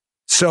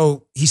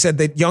 So he said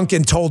that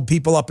Youngkin told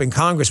people up in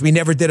Congress, we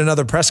never did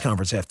another press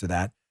conference after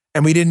that,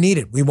 and we didn't need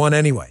it. We won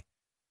anyway.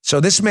 So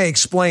this may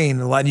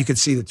explain a lot. You can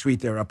see the tweet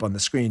there up on the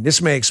screen.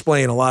 This may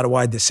explain a lot of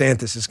why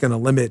DeSantis is going to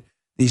limit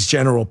these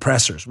general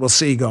pressers. We'll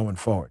see going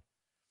forward.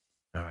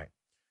 All right.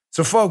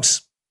 So,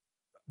 folks,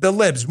 the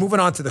libs, moving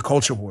on to the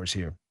culture wars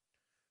here.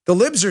 The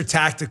libs are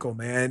tactical,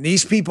 man.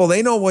 These people,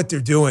 they know what they're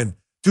doing.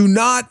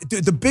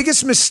 The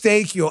biggest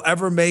mistake you'll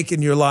ever make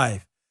in your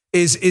life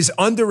is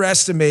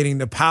underestimating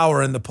the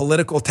power and the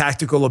political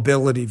tactical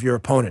ability of your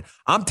opponent.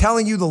 I'm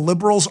telling you, the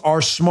liberals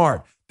are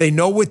smart. They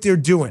know what they're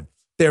doing.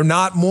 They're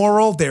not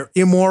moral. They're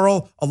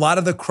immoral. A lot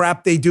of the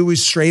crap they do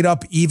is straight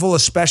up evil,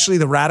 especially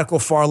the radical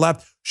far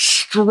left.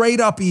 Straight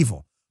up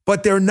evil.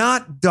 But they're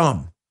not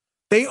dumb.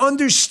 They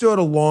understood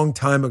a long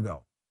time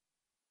ago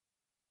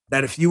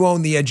that if you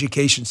own the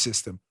education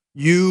system,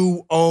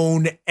 you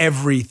own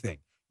everything.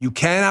 You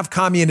can't have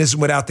communism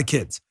without the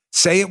kids.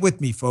 Say it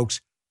with me,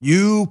 folks.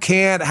 You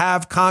can't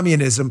have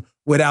communism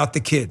without the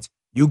kids.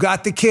 You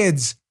got the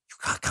kids, you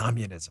got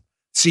communism.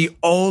 It's the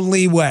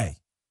only way.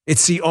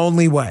 It's the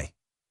only way.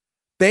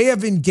 They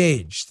have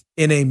engaged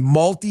in a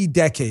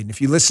multi-decade, and if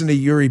you listen to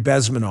Yuri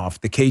Bezmenov,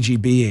 the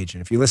KGB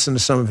agent, if you listen to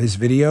some of his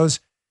videos,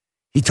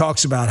 he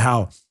talks about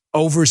how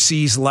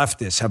overseas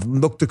leftists have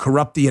looked to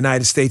corrupt the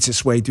United States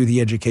this way through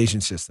the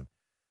education system.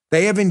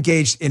 They have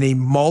engaged in a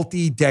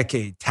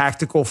multi-decade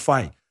tactical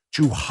fight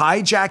to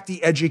hijack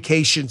the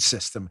education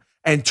system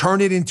and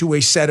turn it into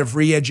a set of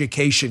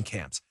re-education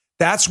camps.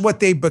 That's what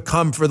they've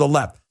become for the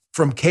left,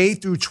 from K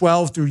through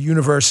 12 through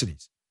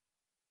universities.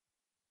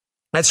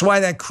 That's why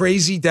that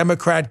crazy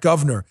Democrat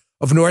governor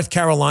of North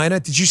Carolina,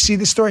 did you see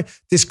this story?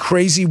 This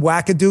crazy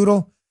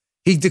wackadoodle?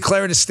 He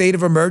declared a state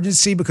of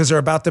emergency because they're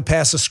about to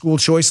pass a school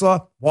choice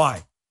law.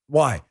 Why?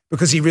 Why?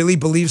 Because he really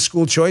believes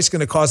school choice is going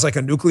to cause like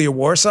a nuclear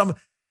war or something?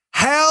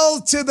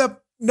 Hell to the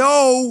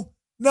no.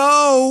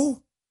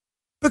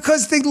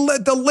 Because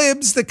the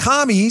libs, the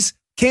commies,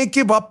 can't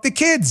give up the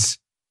kids.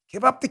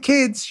 Give up the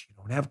kids. You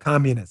don't have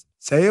communism.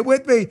 Say it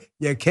with me.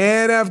 You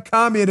can't have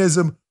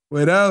communism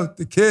without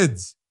the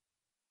kids.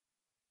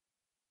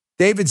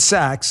 David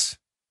Sachs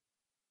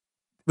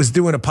was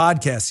doing a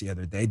podcast the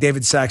other day.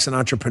 David Sachs, an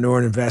entrepreneur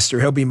and investor.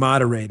 He'll be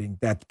moderating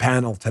that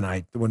panel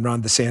tonight when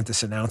Ron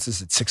DeSantis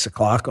announces at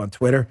 6:00 on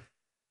Twitter.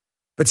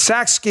 But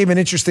Sachs gave an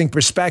interesting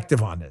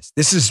perspective on this.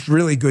 This is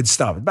really good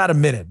stuff. About a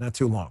minute, not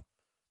too long.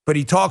 But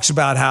he talks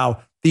about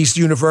how these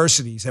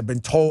universities have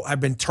been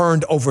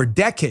turned over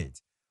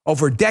decades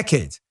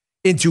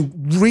into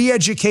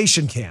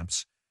re-education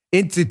camps,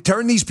 into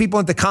turn these people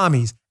into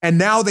commies, and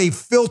now they've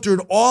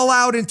filtered all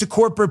out into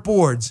corporate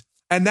boards.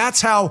 And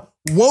that's how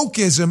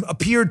wokeism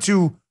appeared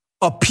to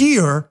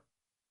appear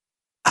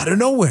out of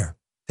nowhere.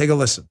 Take a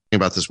listen.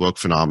 About this woke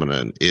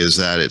phenomenon is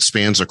that it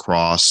spans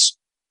across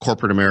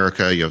corporate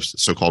America. You have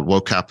so-called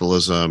woke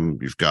capitalism.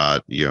 You've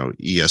got,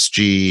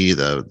 ESG,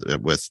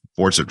 with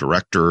boards of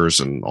directors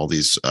and all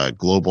these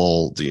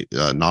global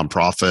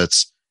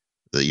nonprofits,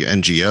 the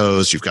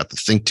NGOs. You've got the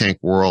think tank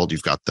world.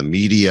 You've got the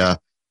media.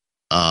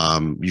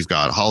 You've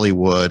got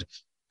Hollywood.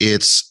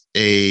 It's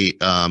a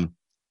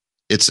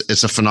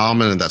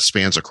phenomenon that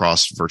spans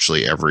across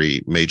virtually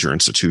every major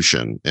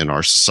institution in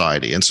our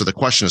society. And so the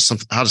question is,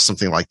 how does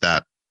something like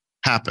that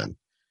happen?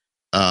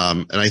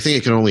 And I think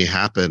it can only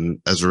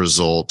happen as a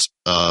result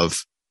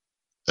of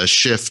a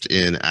shift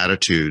in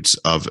attitudes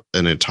of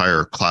an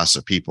entire class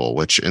of people,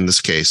 which in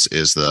this case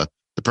is the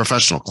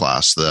professional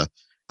class, the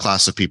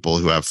class of people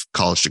who have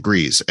college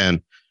degrees.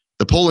 And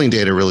the polling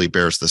data really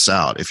bears this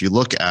out. If you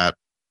look at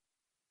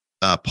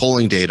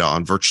polling data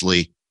on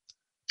virtually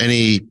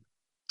any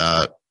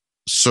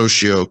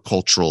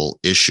socio-cultural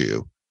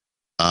issue,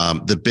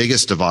 the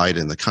biggest divide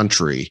in the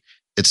country,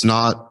 it's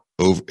not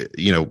over,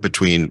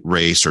 between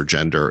race or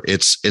gender.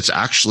 It's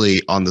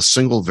actually on the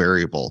single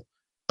variable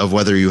of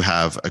whether you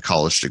have a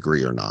college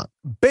degree or not.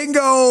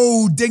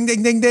 Bingo! Ding,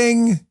 ding, ding,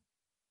 ding.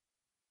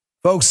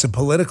 Folks, the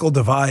political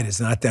divide is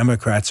not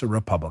Democrats or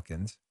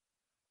Republicans.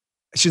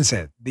 I shouldn't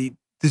say it.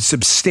 The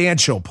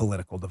substantial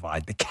political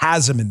divide, the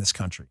chasm in this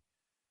country.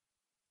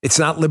 It's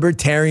not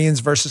libertarians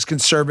versus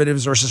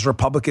conservatives versus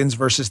Republicans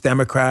versus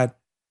Democrat.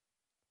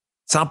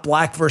 It's not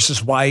black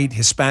versus white,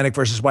 Hispanic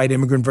versus white,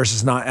 immigrant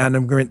versus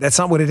non-immigrant. That's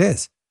not what it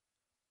is.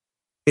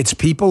 It's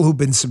people who've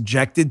been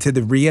subjected to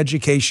the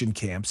re-education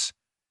camps,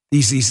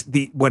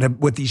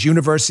 what these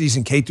universities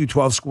and K through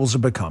 12 schools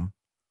have become,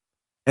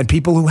 and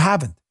people who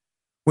haven't.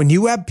 When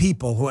you have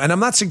people who, and I'm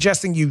not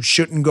suggesting you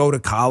shouldn't go to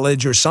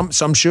college, or some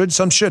should,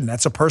 some shouldn't.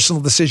 That's a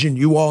personal decision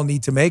you all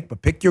need to make,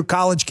 but pick your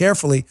college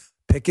carefully.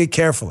 Pick it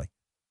carefully.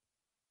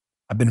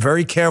 I've been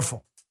very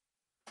careful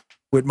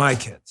with my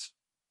kids.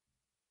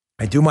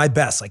 I do my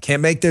best. I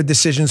can't make their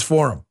decisions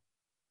for them.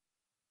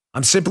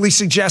 I'm simply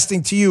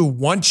suggesting to you,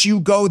 once you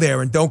go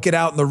there and don't get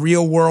out in the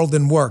real world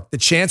and work, the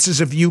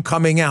chances of you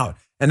coming out,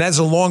 and that's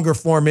a longer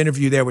form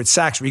interview there with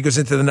Sachs where he goes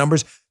into the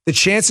numbers, the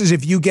chances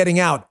of you getting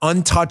out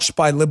untouched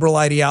by liberal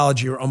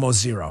ideology are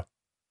almost zero.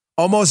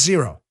 Almost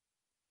zero.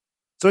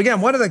 So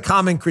again, one of the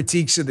common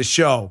critiques of the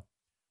show,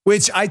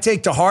 which I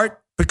take to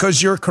heart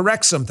because you're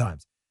correct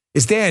sometimes,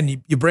 is, Dan,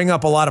 you bring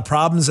up a lot of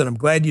problems and I'm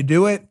glad you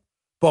do it,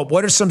 but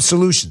what are some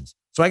solutions?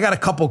 So I got a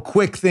couple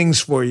quick things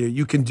for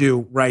you can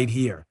do right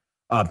here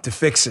to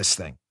fix this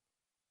thing.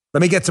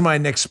 Let me get to my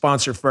next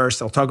sponsor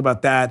first. I'll talk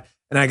about that.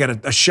 And I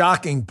got a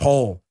shocking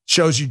poll.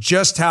 Shows you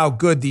just how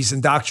good these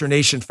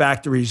indoctrination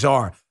factories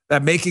are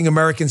at making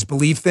Americans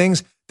believe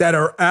things that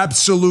are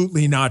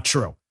absolutely not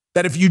true.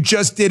 That if you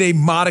just did a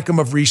modicum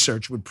of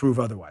research would prove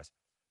otherwise.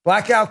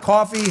 Blackout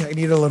coffee. I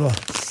need a little.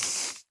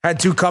 Had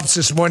 2 cups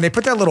this morning. They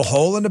put that little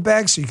hole in the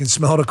bag so you can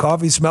smell the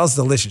coffee. It smells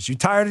delicious. You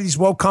tired of these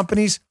woke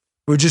companies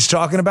we were just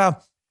talking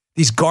about?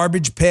 These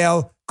garbage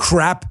pail,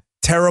 crap,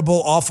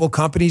 terrible, awful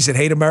companies that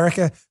hate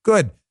America?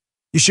 Good.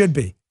 You should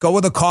be. Go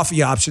with a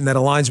coffee option that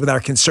aligns with our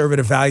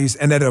conservative values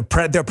and that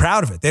they're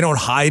proud of it. They don't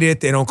hide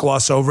it. They don't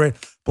gloss over it.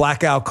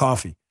 Blackout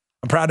Coffee.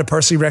 I'm proud to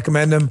personally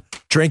recommend them.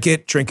 Drink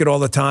it all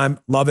the time.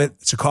 Love it.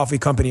 It's a coffee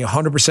company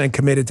 100%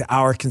 committed to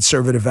our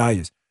conservative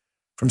values.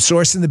 From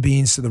sourcing the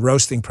beans to the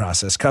roasting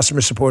process,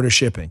 customer support or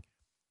shipping,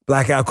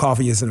 Blackout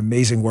Coffee is an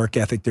amazing work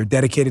ethic. They're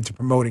dedicated to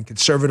promoting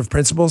conservative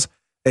principles.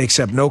 They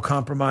accept no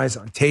compromise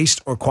on taste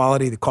or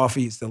quality. The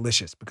coffee is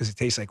delicious because it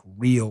tastes like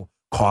real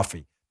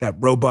coffee. That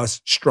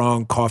robust,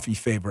 strong coffee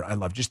flavor I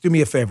love. Just do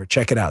me a favor.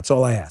 Check it out. It's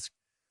all I ask.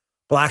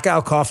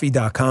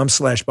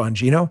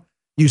 Blackoutcoffee.com/Bongino.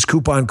 Use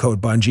coupon code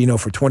Bongino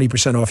for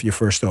 20% off your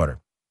first order.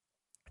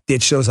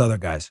 Ditch those other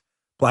guys.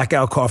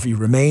 Blackout Coffee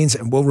remains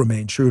and will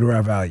remain true to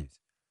our values.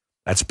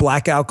 That's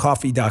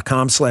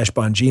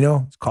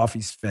blackoutcoffee.com/Bongino.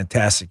 Coffee's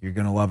fantastic. You're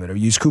going to love it. Or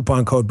use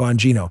coupon code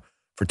Bongino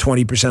for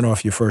 20%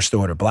 off your first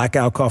order.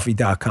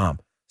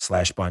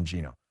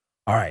 Blackoutcoffee.com/Bongino.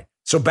 All right.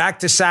 So back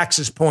to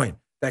Sachs's point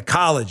that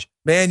college,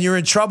 man, you're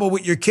in trouble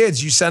with your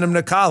kids. You send them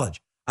to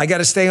college. I got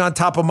to stay on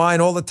top of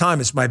mine all the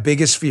time. It's my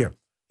biggest fear.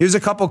 Here's a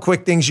couple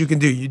quick things you can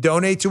do. You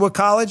donate to a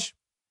college.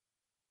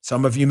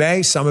 Some of you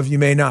may, some of you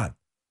may not.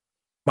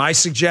 My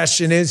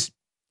suggestion is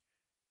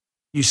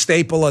you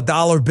staple a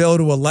dollar bill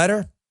to a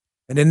letter.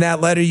 And in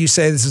that letter, you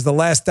say, this is the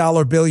last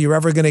dollar bill you're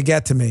ever going to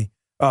get to me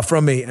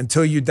from me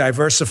until you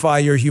diversify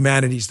your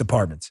humanities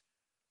departments.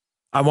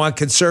 I want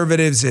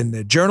conservatives in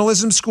the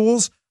journalism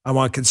schools. I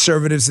want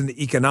conservatives in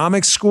the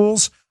economics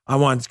schools. I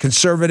want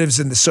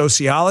conservatives in the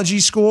sociology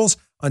schools.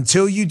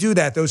 Until you do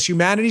that, those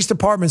humanities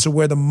departments are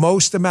where the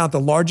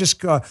largest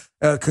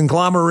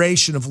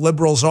conglomeration of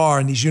liberals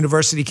are in these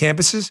university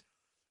campuses.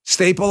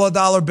 Staple a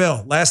dollar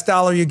bill. Last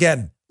dollar you're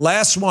getting.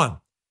 Last one.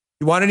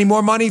 You want any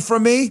more money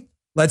from me?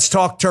 Let's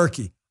talk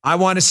Turkey. I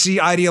want to see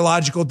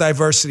ideological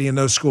diversity in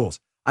those schools.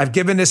 I've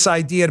given this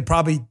idea to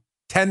probably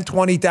 10,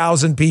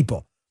 20,000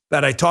 people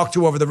that I talk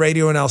to over the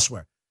radio and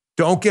elsewhere.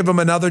 Don't give them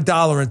another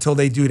dollar until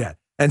they do that.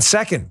 And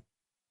second,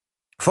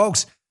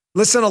 folks,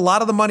 listen, a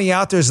lot of the money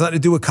out there is nothing to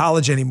do with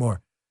college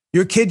anymore.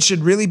 Your kids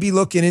should really be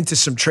looking into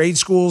some trade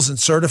schools and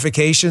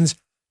certifications.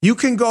 You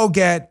can go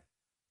get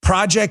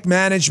project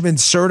management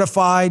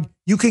certified.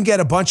 You can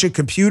get a bunch of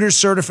computer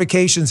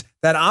certifications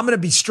that, I'm going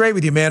to be straight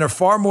with you, man, are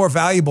far more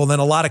valuable than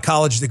a lot of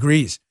college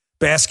degrees,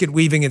 basket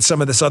weaving and some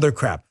of this other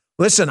crap.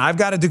 Listen, I've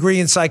got a degree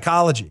in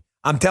psychology.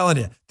 I'm telling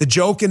you, the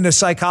joke in the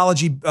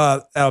psychology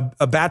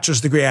a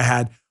bachelor's degree I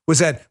had was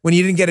that when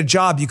you didn't get a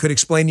job, you could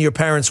explain to your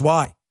parents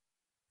why.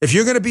 If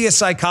you're going to be a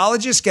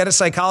psychologist, get a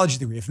psychology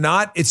degree. If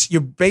not,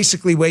 you're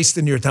basically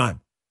wasting your time.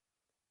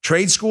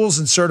 Trade schools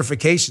and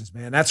certifications,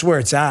 man, that's where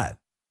it's at.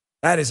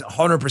 That is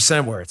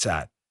 100% where it's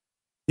at.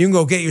 You can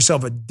go get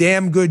yourself a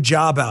damn good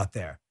job out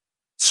there.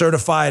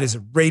 Certified as a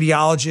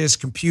radiologist,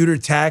 computer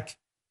tech,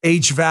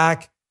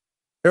 HVAC.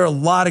 There are a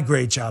lot of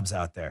great jobs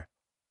out there.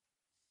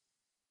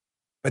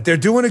 But they're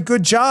doing a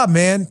good job,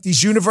 man.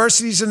 These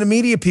universities and the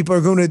media people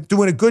are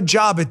doing a good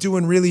job at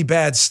doing really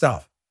bad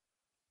stuff.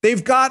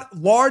 They've got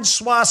large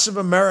swaths of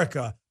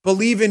America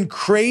believe in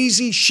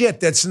crazy shit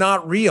that's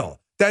not real.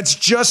 That's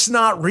just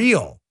not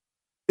real.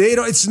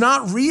 It's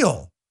not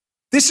real.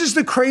 This is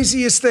the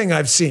craziest thing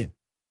I've seen.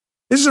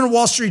 This is in the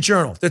Wall Street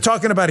Journal. They're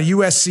talking about a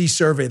USC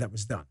survey that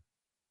was done.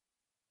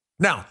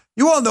 Now,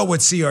 you all know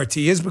what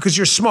CRT is because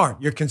you're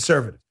smart. You're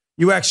conservative.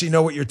 You actually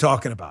know what you're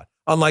talking about,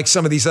 unlike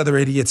some of these other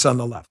idiots on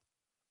the left.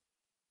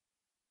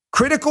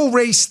 Critical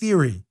race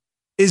theory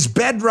is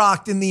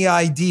bedrocked in the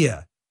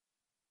idea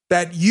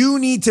that you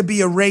need to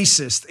be a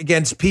racist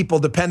against people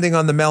depending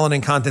on the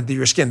melanin content of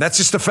your skin. That's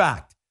just a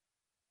fact.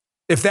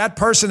 If that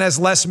person has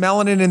less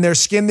melanin in their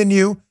skin than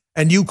you,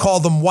 and you call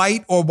them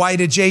white or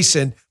white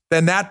adjacent,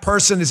 then that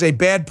person is a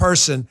bad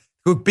person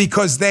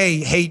because they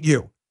hate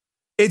you.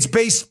 It's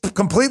based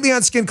completely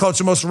on skin color. It's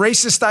the most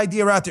racist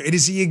idea out there. It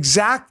is the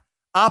exact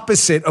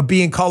opposite of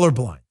being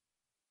colorblind.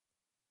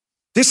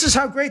 This is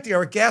how great they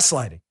are at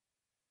gaslighting.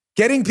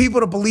 Getting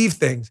people to believe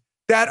things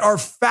that are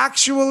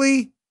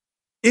factually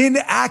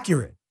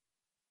inaccurate,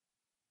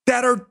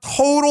 that are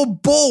total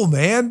bull,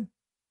 man.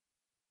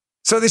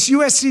 So this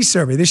USC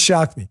survey, this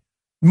shocked me.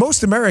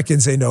 Most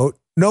Americans, they know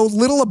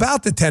little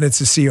about the tenets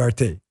of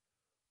CRT.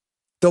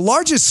 The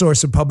largest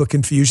source of public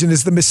confusion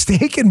is the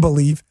mistaken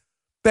belief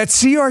that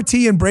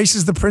CRT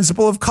embraces the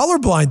principle of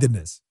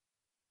colorblindness.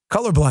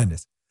 Color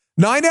blindness.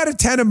 9 out of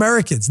 10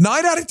 Americans.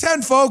 9 out of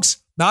 10,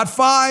 folks. Not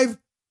 5,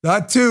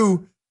 not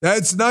 2.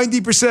 That's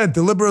 90%.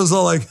 The liberals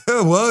are like,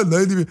 what?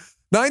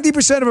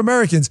 90% of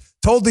Americans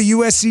told the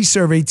USC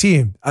survey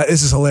team,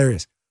 this is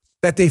hilarious,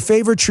 that they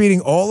favor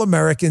treating all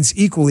Americans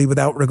equally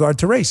without regard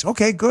to race.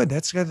 Okay, good.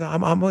 That's good.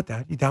 I'm with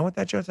that. You down with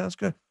that, Joe? Sounds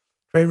good.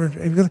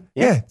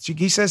 Yeah.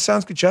 He says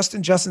sounds good.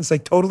 Justin's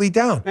like totally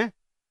down. Yeah.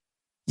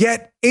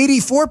 Yet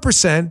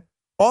 84%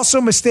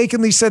 also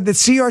mistakenly said that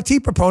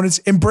CRT proponents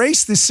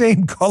embrace the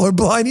same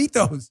colorblind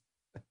ethos.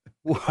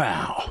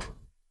 Wow.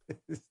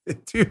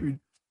 Dude.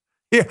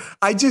 Yeah,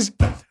 I just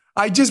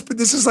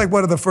this is like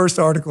one of the first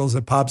articles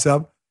that pops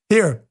up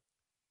here.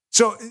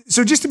 So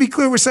just to be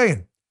clear, we're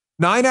saying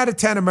 9 out of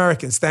 10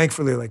 Americans,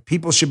 thankfully, like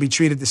people should be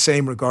treated the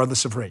same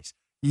regardless of race.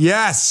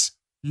 Yes.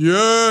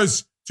 2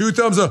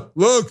 thumbs up.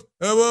 Look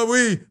at what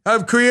we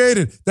have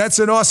created. That's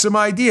an awesome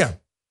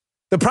idea.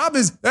 The problem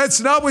is that's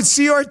not what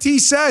CRT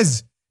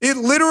says. It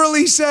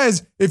literally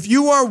says if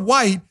you are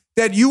white,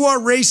 that you are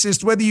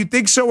racist, whether you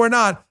think so or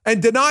not,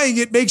 and denying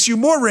it makes you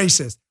more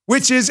racist,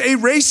 which is a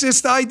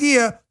racist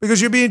idea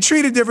because you're being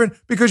treated different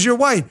because you're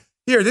white.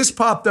 Here, this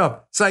popped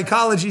up.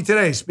 Psychology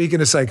Today,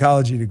 speaking of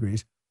psychology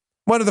degrees,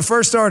 one of the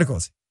first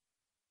articles.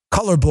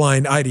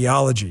 Colorblind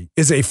ideology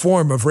is a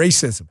form of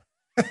racism.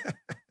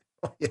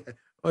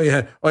 All you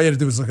had to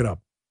do was look it up.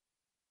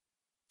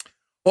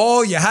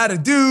 All you had to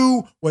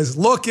do was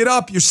look it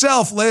up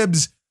yourself,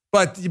 libs.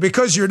 But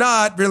because you're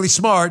not really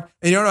smart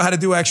and you don't know how to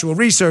do actual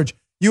research,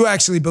 you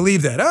actually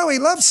believe that. Oh, we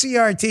love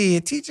CRT.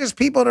 It teaches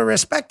people to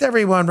respect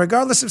everyone,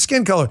 regardless of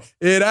skin color.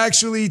 It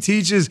actually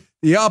teaches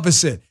the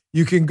opposite.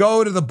 You can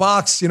go to the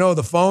box,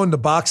 the phone, the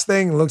box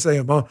thing. It looks like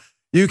a phone.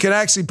 You can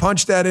actually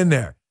punch that in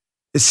there.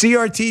 Does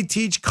CRT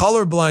teach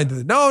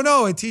colorblind?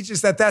 No, it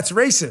teaches that that's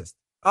racist.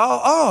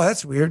 Oh,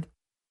 that's weird.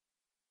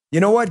 You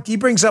know what? He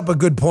brings up a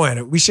good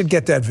point. We should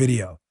get that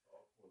video.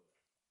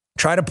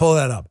 Try to pull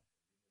that up.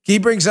 He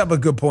brings up a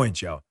good point,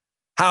 Joe.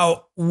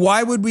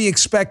 Why would we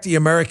expect the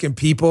American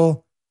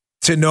people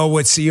to know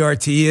what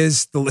CRT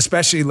is,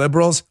 especially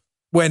liberals,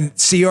 when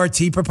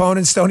CRT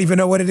proponents don't even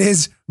know what it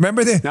is?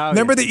 Remember the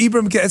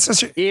Ibram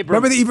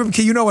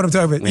Kendi, you know what I'm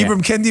talking about. Yeah.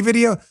 Ibram Kendi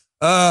video?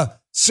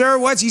 Sir,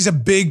 he's a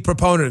big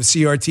proponent of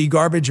CRT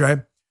garbage, right?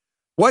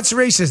 What's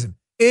racism?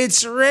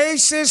 It's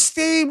racist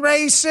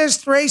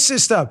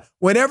stuff.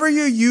 Whenever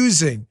you're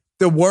using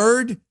the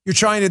word you're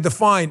trying to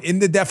define in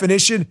the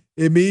definition,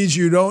 it means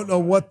you don't know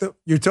what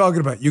you're talking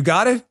about. You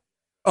got it?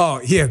 Oh,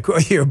 here,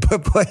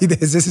 play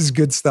this. This is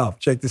good stuff.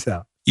 Check this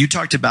out. You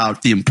talked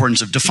about the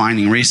importance of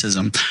defining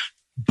racism,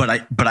 but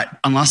I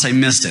unless I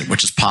missed it,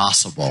 which is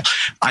possible,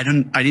 I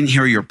didn't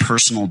hear your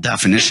personal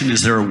definition.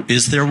 Is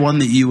there one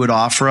that you would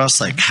offer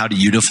us? Like, how do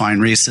you define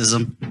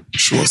racism?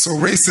 Sure. So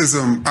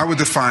racism, I would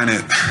define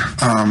it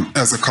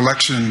as a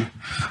collection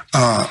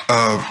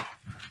of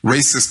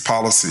racist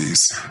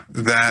policies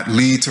that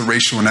lead to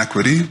racial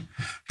inequity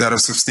that are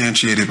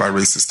substantiated by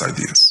racist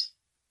ideas.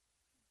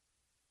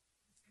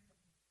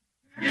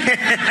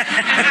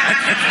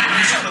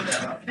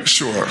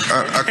 Sure.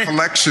 A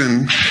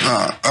collection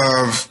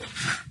of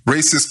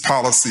racist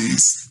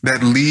policies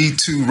that lead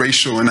to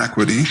racial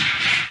inequity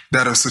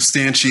that are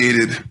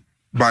substantiated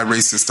by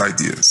racist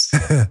ideas.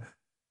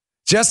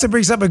 Justin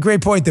brings up a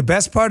great point. The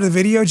best part of the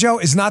video, Joe,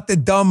 is not the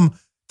dumb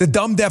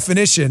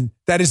definition.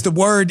 That is the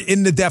word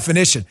in the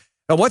definition.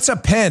 Now, what's a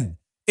pen?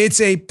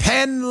 It's a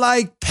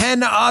pen-like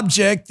pen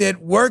object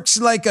that works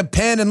like a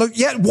pen. And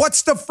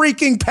what's the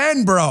freaking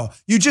pen, bro?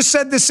 You just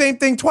said the same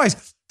thing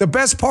twice. The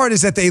best part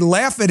is that they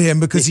laugh at him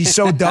because he's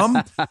so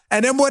dumb.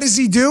 And then what does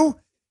he do?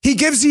 He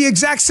gives the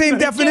exact same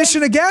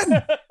definition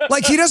again.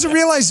 Like he doesn't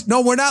realize,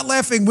 no, we're not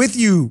laughing with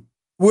you.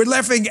 We're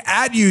laughing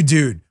at you,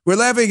 dude. We're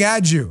laughing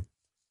at you.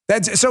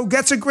 That's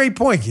a great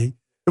point, Key.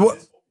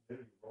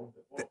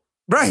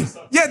 Right.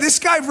 Yeah, this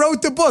guy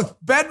wrote the book,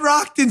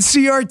 Bedrocked in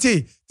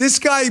CRT. This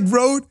guy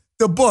wrote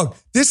the book.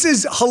 This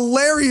is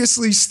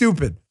hilariously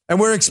stupid. And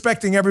we're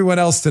expecting everyone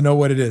else to know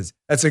what it is.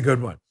 That's a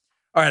good one.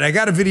 All right, I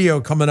got a video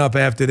coming up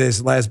after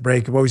this last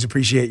break. I always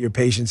appreciate your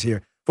patience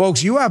here.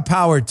 Folks, you have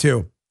power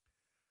too.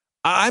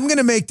 I'm going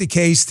to make the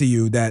case to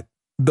you that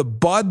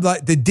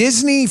the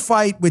Disney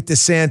fight with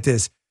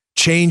DeSantis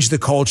changed the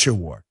culture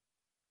war.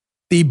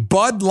 The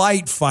Bud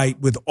Light fight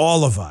with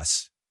all of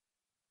us,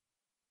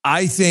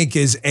 I think,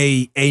 is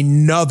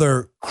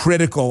another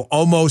critical,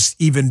 almost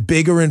even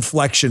bigger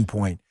inflection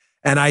point.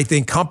 And I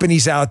think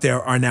companies out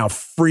there are now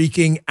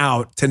freaking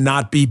out to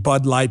not be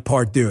Bud Light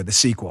Part 2, the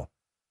sequel.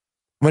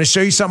 I'm going to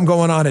show you something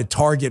going on at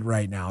Target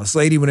right now. This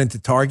lady went into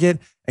Target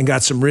and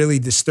got some really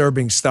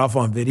disturbing stuff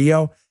on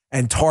video,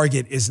 and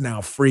Target is now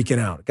freaking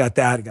out. Got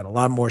a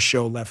lot more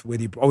show left with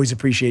you. Always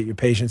appreciate your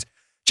patience.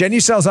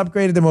 Genucel's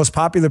upgraded their most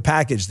popular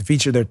package to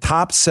feature their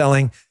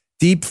top-selling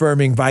deep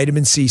firming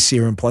vitamin C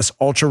serum plus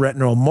ultra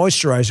retinol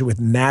moisturizer with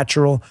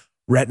natural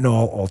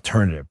retinol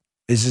alternative.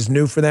 This is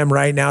new for them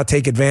right now.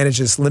 Take advantage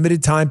of this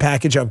limited time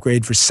package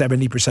upgrade for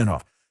 70%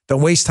 off.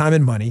 Don't waste time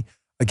and money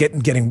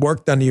getting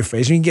work done to your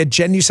face. You can get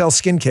Genucel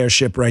skincare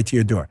shipped right to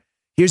your door.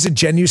 Here's a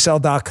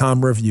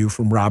Genucel.com review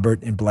from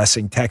Robert in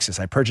Blessing, Texas.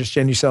 I purchased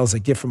Genucel as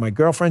a gift for my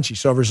girlfriend. She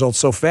saw results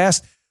so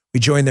fast. We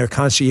joined their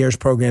concierge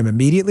program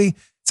immediately.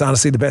 It's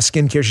honestly the best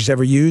skincare she's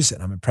ever used,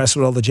 and I'm impressed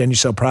with all the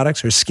Genucel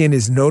products. Her skin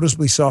is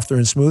noticeably softer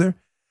and smoother.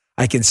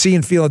 I can see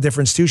and feel a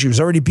difference too. She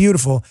was already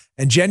beautiful,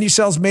 and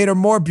Genucel's made her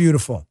more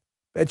beautiful.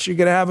 Bet you're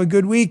going to have a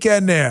good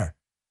weekend there.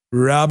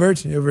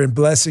 Robert, over in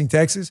Blessing,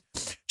 Texas.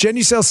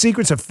 Genucel's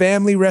secret's a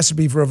family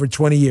recipe for over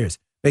 20 years.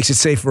 Makes it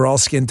safe for all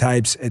skin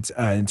types. It's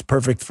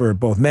perfect for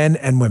both men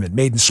and women.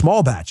 Made in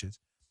small batches.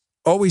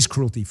 Always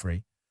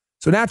cruelty-free.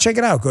 So now check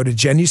it out. Go to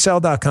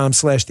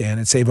Genucel.com/Dan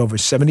and save over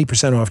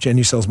 70% off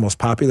Genucel's most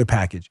popular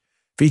package,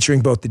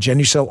 featuring both the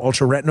Genucel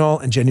Ultra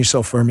Retinol and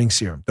Genucel Firming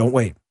Serum. Don't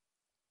wait.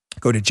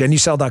 Go to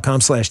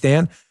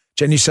Genucel.com/Dan,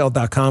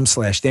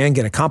 Genucel.com/Dan.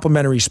 Get a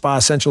complimentary Spa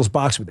Essentials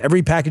box with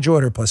every package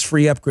order plus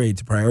free upgrade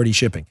to priority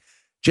shipping.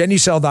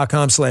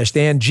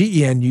 Genucel.com/Dan,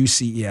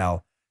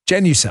 Genucel,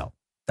 Genucel.com/Dan.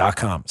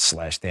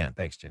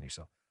 Thanks,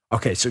 Genucel.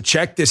 Okay, so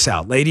check this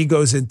out. Lady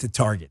goes into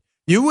Target.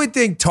 You would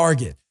think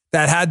Target,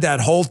 that had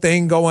that whole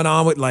thing going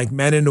on with like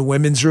men in the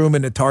women's room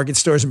in the Target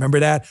stores. Remember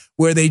that?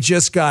 Where they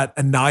just got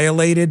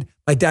annihilated.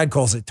 My dad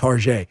calls it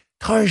Target.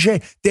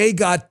 Target. They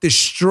got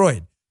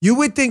destroyed. You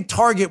would think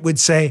Target would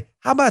say,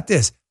 how about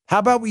this? How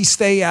about we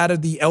stay out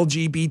of the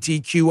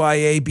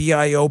LGBTQIA,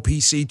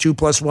 BIOPC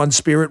 2+1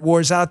 spirit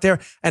wars out there?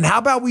 And how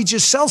about we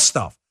just sell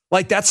stuff?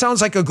 Like, that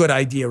sounds like a good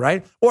idea,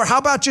 right? Or how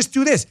about just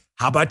do this?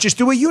 How about just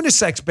do a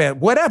unisex bed?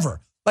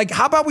 Whatever. Like,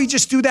 how about we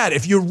just do that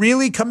if you're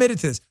really committed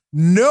to this?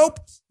 Nope.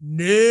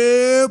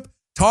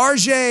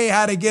 Target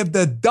had to give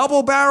the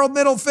double-barrel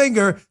middle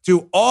finger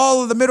to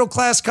all of the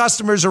middle-class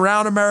customers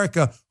around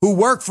America who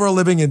work for a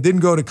living and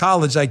didn't go to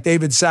college like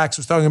David Sachs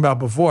was talking about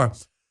before.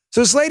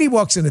 So this lady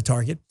walks into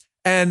Target,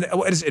 and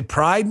what is it,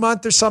 Pride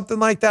Month or something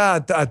like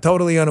that? I'm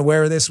totally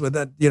unaware of this,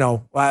 but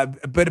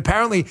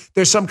apparently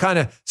there's some kind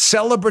of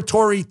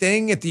celebratory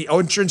thing at the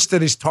entrance to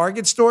these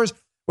Target stores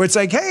where it's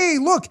like, hey,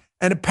 look.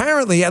 And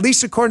apparently, at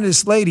least according to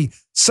this lady,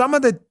 some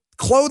of the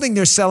clothing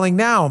they're selling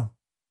now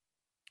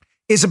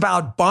is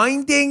about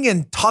binding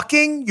and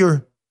tucking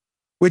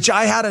which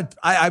I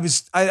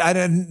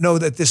didn't know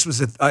that this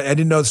was I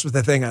didn't know this was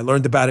the thing. I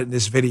learned about it in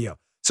this video.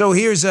 So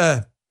here's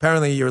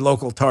apparently your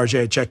local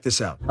Target. Check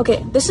this out.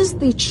 Okay, this is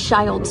the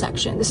child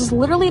section. This is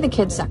literally the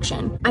kids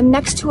section. I'm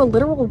next to a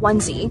literal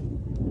onesie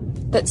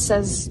that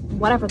says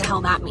whatever the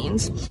hell that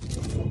means.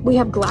 We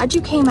have Glad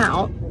You Came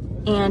Out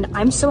and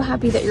I'm So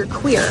Happy That You're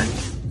Queer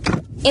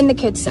in the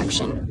kids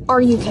section.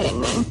 Are you kidding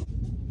me?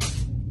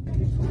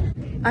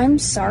 I'm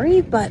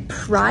sorry, but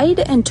pride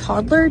and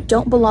toddler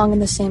don't belong in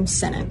the same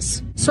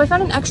sentence. So I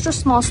found an extra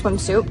small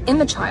swimsuit in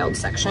the child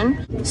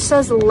section. It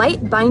says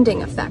light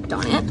binding effect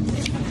on it.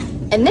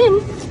 And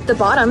then the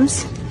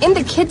bottoms in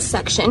the kids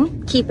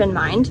section, keep in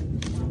mind,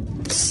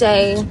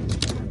 say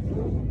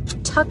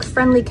tuck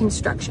friendly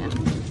construction.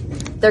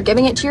 They're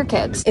giving it to your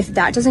kids. If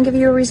that doesn't give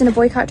you a reason to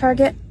boycott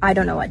Target, I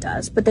don't know what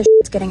does. But this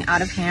shit's getting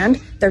out of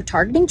hand. They're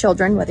targeting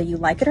children, whether you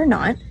like it or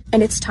not.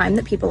 And it's time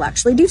that people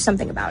actually do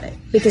something about it.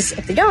 Because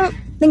if they don't,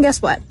 then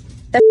guess what?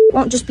 That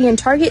won't just be in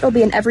Target, it'll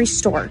be in every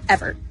store,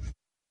 ever.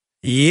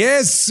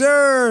 Yes,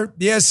 sir.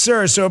 Yes,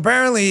 sir. So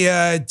apparently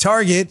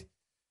Target's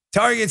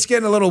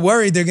getting a little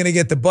worried they're going to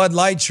get the Bud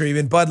Light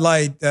treatment. Bud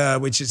Light,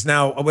 which is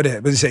now, what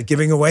is it,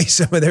 giving away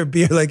some of their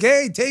beer. Like,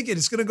 hey, take it.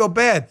 It's going to go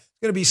bad. It's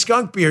going to be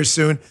skunk beer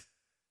soon.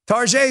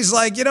 Target's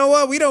like, you know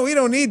what? We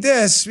don't need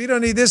this. We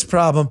don't need this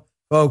problem.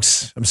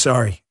 Folks, I'm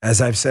sorry.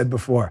 As I've said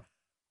before,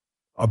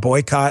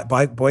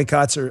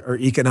 boycotts are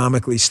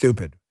economically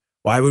stupid.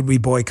 Why would we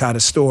boycott a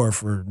store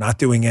for not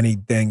doing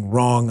anything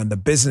wrong on the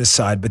business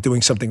side, but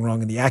doing something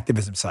wrong on the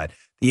activism side?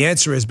 The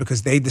answer is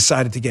because they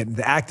decided to get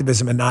into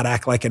activism and not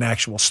act like an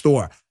actual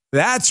store.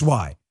 That's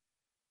why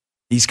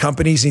these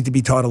companies need to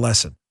be taught a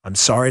lesson. I'm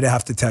sorry to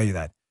have to tell you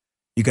that.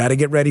 You got to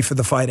get ready for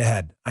the fight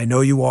ahead. I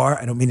know you are.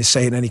 I don't mean to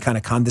say it in any kind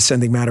of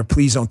condescending manner.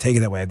 Please don't take it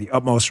that way. I have the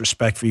utmost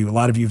respect for you. A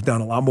lot of you have done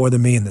a lot more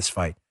than me in this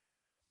fight.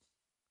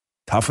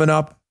 Toughen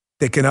up,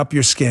 thicken up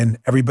your skin.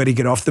 Everybody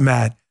get off the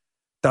mat.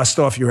 Dust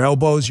off your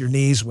elbows, your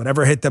knees,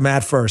 whatever hit the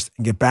mat first,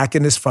 and get back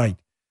in this fight.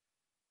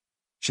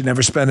 Should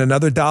never spend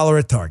another dollar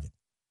at Target.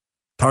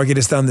 Target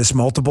has done this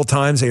multiple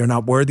times. They are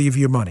not worthy of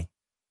your money.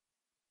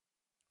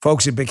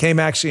 Folks, it became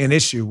actually an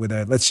issue with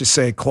let's just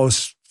say, a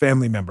close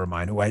family member of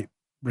mine who I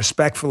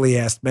respectfully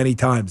asked many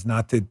times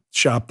not to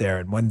shop there.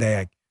 And one day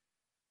I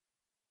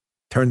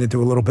turned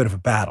into a little bit of a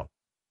battle.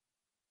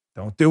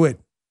 Don't do it.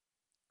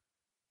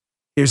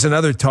 Here's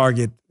another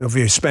Target of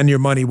your spend your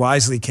money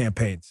wisely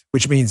campaigns,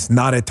 which means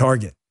not at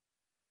Target.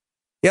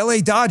 The LA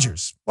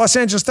Dodgers, Los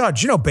Angeles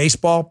Dodgers,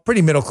 baseball,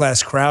 pretty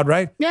middle-class crowd,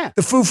 right? Yeah.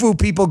 The foo-foo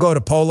people go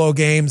to polo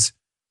games.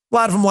 A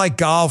lot of them like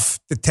golf,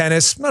 the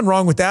tennis. Nothing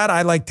wrong with that.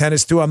 I like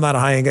tennis too. I'm not a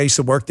high-end guy. I used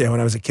to work there when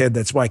I was a kid.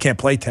 That's why I can't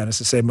play tennis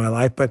to save my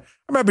life. But I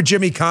remember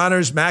Jimmy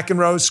Connors,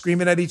 McEnroe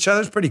screaming at each other.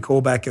 It was pretty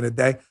cool back in the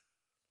day.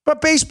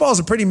 But baseball is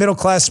a pretty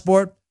middle-class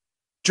sport.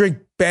 Drink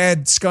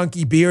bad,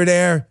 skunky beer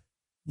there.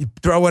 You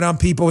throw it on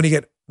people when you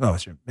get... No,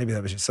 maybe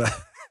that was just...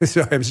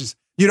 Sorry, it was just...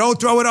 You don't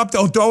throw it up.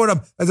 Don't throw it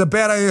up. That's a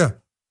bad idea.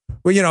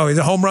 Well,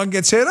 the home run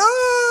gets hit.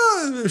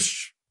 I'm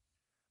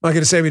not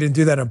going to say we didn't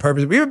do that on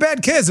purpose. We were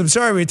bad kids. I'm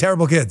sorry. We were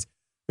terrible kids.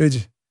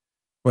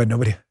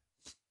 Nobody.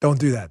 Don't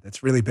do that.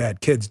 That's really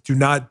bad. Kids, do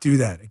not do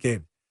that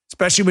again.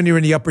 Especially when you're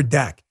in the upper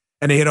deck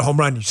and they hit a home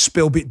run. You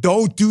spill beer.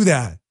 Don't do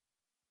that.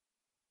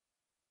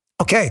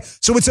 Okay,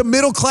 so it's a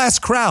middle-class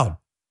crowd.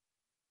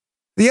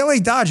 The LA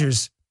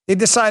Dodgers, they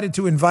decided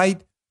to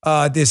invite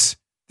this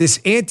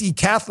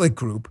anti-Catholic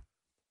group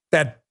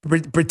that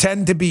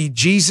pretend to be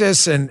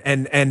Jesus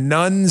and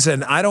nuns,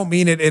 and I don't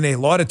mean it in a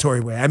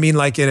laudatory way. I mean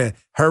like in a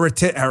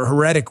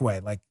heretic way,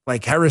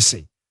 like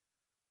heresy.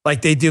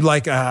 Like they did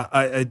like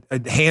a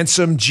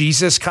handsome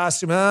Jesus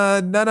costume.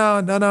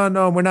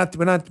 No. We're not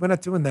doing that. We're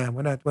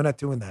not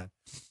doing that.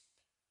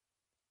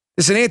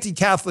 It's an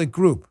anti-Catholic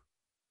group.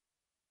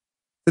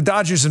 The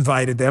Dodgers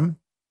invited them.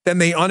 Then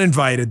they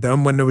uninvited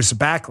them when there was a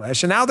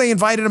backlash. And now they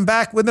invited them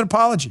back with an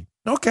apology.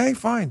 Okay,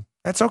 fine.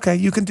 That's okay.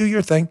 You can do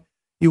your thing.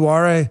 You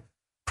are a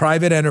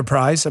private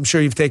enterprise. I'm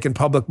sure you've taken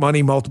public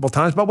money multiple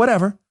times, but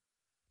whatever.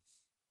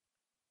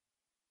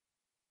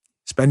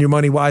 Spend your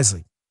money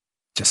wisely.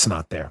 Just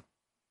not there.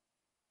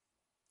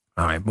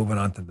 All right, moving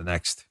on to the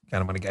next. I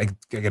got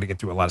to get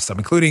through a lot of stuff,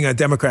 including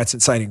Democrats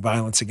inciting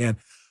violence again.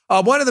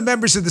 One of the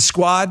members of the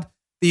squad,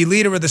 the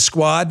leader of the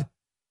squad,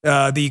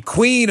 the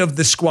queen of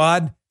the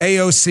squad,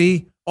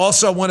 AOC,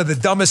 also one of the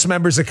dumbest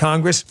members of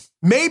Congress,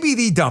 maybe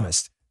the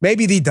dumbest.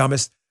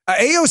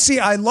 AOC,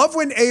 I love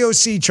when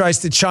AOC tries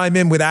to chime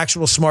in with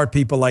actual smart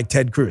people like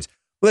Ted Cruz.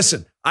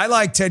 Listen, I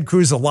like Ted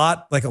Cruz a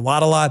lot, like a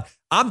lot.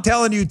 I'm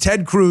telling you,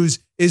 Ted Cruz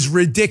is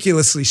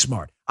ridiculously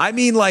smart. I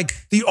mean,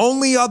 like the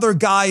only other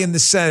guy in the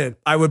Senate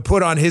I would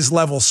put on his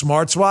level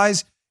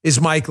smarts-wise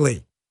is Mike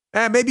Lee.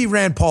 And maybe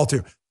Rand Paul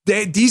too.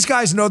 These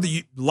guys know that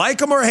you like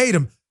them or hate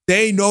them,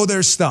 they know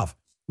their stuff.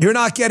 You're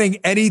not getting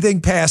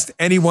anything past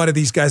any one of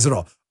these guys at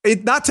all.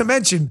 Not to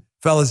mention,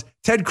 fellas,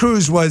 Ted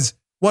Cruz was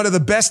one of the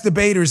best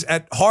debaters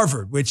at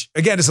Harvard, which,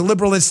 again, is a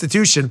liberal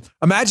institution.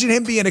 Imagine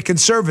him being a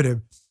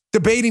conservative,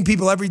 debating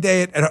people every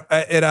day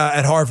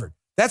at Harvard.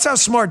 That's how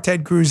smart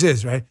Ted Cruz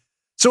is, right?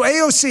 So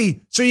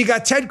AOC, so you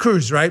got Ted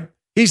Cruz, right?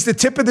 He's the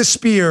tip of the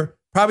spear,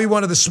 probably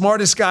one of the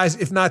smartest guys,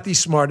 if not the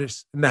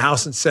smartest, in the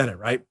House and Senate,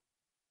 right?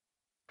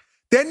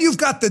 Then you've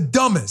got the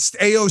dumbest,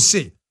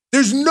 AOC.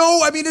 There's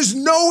no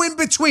in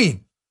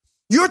between.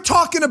 You're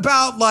talking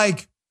about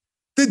like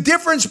the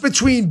difference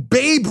between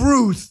Babe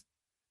Ruth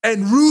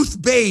and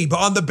Ruth Babe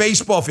on the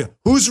baseball field.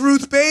 Who's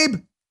Ruth Babe?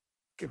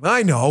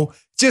 I know.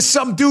 Just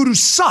some dude who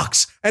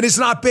sucks and is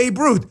not Babe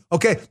Ruth.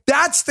 Okay,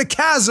 that's the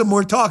chasm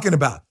we're talking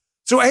about.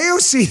 So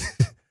AOC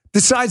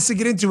decides to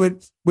get into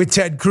it with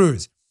Ted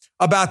Cruz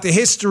about the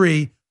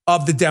history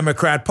of the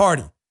Democrat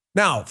Party.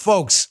 Now,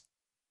 folks,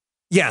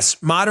 yes,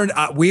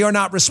 we are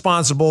not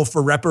responsible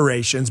for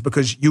reparations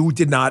because you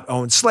did not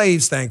own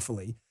slaves,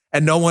 thankfully,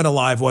 and no one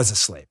alive was a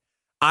slave.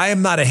 I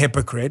am not a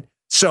hypocrite,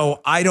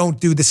 so I don't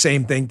do the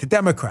same thing to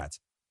Democrats.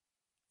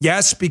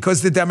 Yes,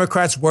 because the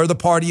Democrats were the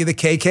party of the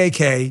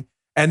KKK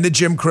and the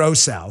Jim Crow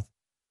South,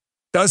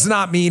 does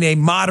not mean a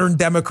modern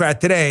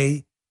Democrat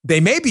today, they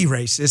may be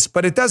racist,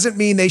 but it doesn't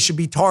mean they should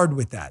be tarred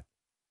with that.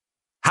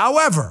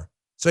 However,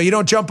 so you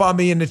don't jump on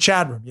me in the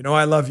chat room. You know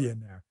I love you in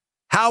there.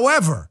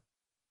 However,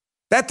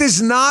 that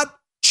does not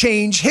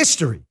change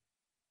history.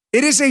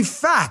 It is a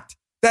fact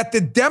that the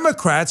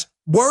Democrats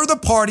were the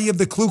party of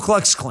the Ku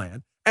Klux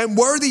Klan and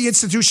were the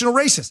institutional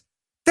racists.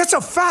 That's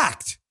a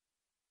fact.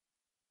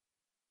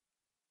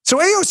 So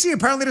AOC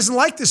apparently doesn't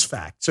like this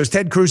fact. So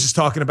Ted Cruz is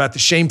talking about the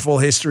shameful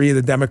history of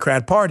the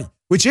Democrat Party,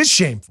 which is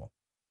shameful,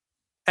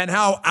 and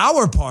how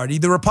our party,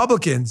 the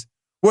Republicans,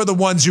 were the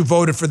ones who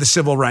voted for the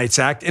Civil Rights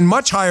Act in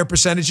much higher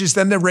percentages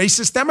than the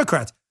racist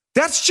Democrats.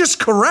 That's just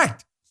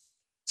correct.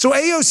 So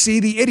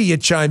AOC, the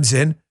idiot, chimes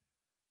in.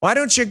 Why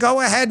don't you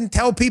go ahead and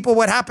tell people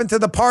what happened to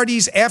the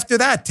parties after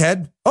that,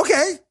 Ted?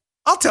 Okay,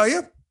 I'll tell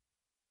you.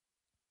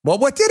 Well,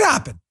 what did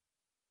happen?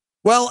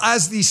 Well,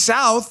 as the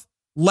South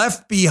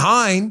left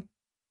behind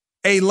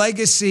a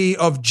legacy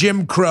of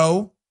Jim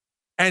Crow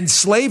and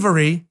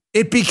slavery,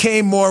 it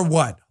became more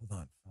what?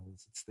 Hold on,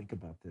 let's think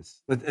about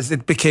this. As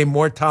it became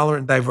more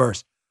tolerant and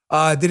diverse.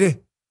 Did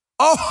it?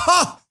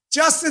 Oh,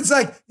 Justin's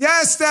like,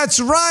 yes, that's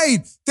right.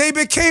 They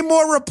became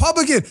more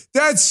Republican.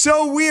 That's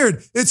so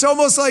weird. It's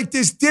almost like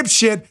this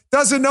dipshit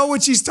doesn't know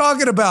what she's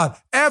talking about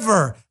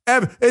ever.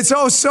 It's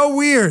all so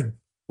weird.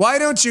 Why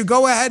don't you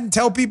go ahead and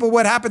tell people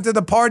what happened to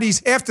the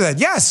parties after that?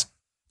 Yes,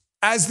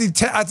 as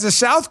the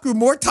South grew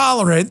more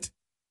tolerant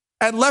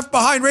and left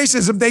behind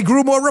racism, they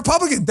grew more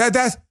Republican.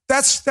 That's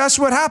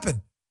what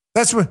happened.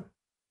 That's what.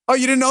 Oh,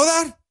 you didn't know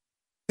that?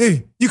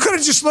 You could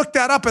have just looked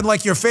that up in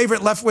like your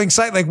favorite left-wing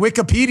site like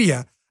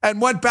Wikipedia and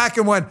went back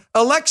and went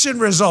election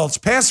results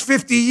past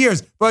 50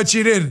 years, but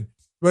you didn't.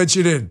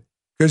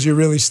 Because you're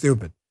really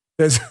stupid.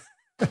 What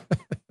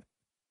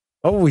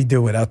would we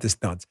do without this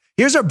dunce?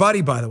 Here's our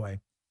buddy, by the way,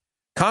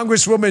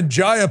 Congresswoman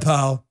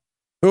Jayapal,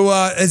 who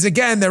is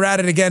again, they're at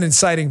it again,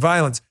 inciting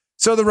violence.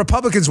 So the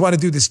Republicans want to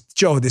do this,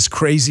 Joe, this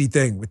crazy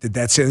thing with the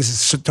debt ceiling.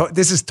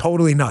 This is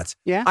totally nuts.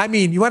 Yeah. I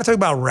mean, you want to talk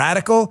about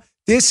radical?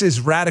 This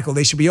is radical.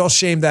 They should be all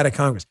shamed out of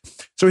Congress.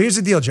 So here's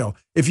the deal, Joe.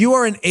 If you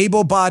are an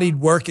able-bodied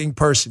working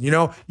person,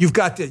 you've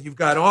got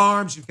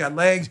arms, you've got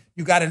legs,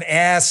 you've got an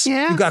ass,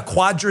 you've got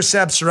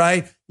quadriceps,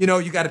 right?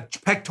 You got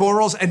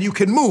pectorals, and you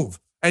can move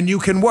and you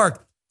can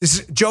work.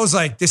 Joe's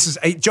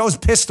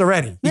pissed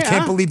already. He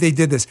can't believe they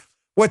did this.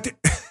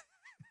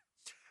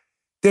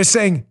 They're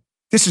saying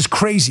this is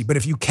crazy, but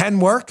if you can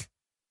work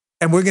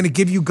and we're going to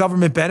give you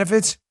government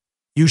benefits,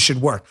 you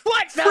should work.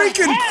 What the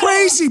freaking hell?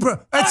 Crazy, bro.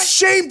 That's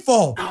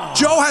shameful. Oh.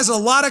 Joe has a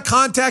lot of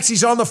contacts.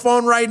 He's on the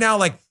phone right now.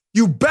 Like,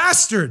 you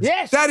bastards.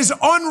 Yes. That is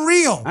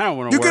unreal. I don't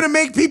want to You're going to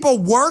make people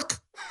work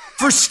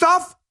for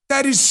stuff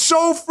that is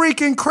so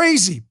freaking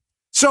crazy.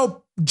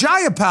 So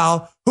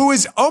Jayapal, who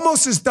is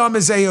almost as dumb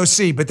as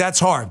AOC, but that's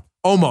hard.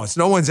 Almost.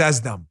 No one's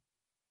as dumb.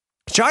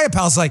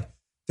 Jayapal's like,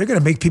 they're going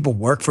to make people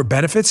work for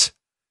benefits?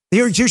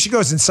 Here she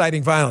goes,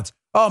 inciting violence.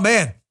 Oh,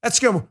 man. That's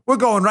good. We're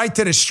going right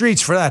to the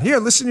streets for that. Here,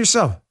 listen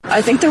yourself.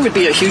 I think there would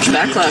be a huge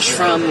backlash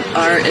from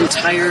our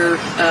entire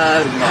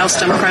House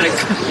Democratic,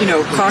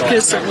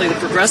 caucus, certainly the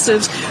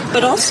progressives,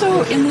 but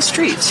also in the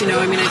streets. I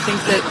think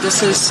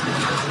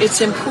that it's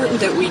important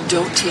that we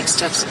don't take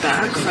steps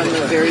back from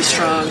the very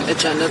strong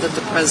agenda that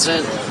the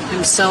president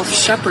himself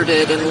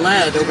shepherded and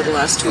led over the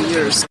last 2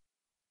 years.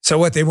 So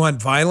what, they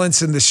want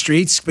violence in the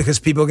streets because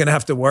people are going to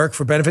have to work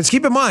for benefits?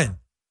 Keep in mind,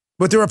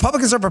 what the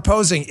Republicans are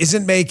proposing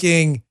isn't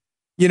making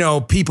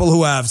people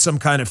who have some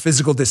kind of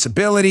physical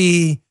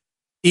disability,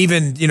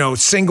 even,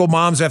 single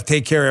moms who have to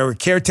take care of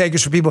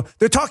caretakers for people.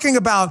 They're talking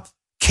about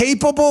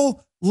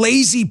capable,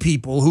 lazy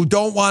people who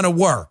don't want to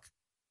work.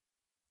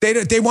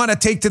 They want to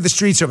take to the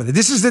streets over there.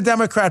 This is the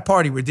Democrat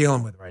Party we're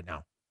dealing with right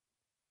now.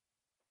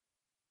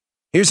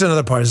 Here's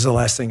another part. This is the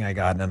last thing I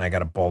got, and then I got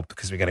to bolt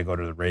because we got to go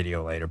to the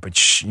radio later. But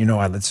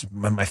it's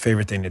my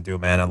favorite thing to do,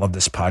 man. I love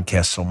this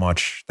podcast so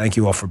much. Thank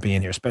you all for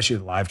being here, especially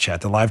the live chat.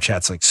 The live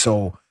chat's like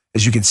so...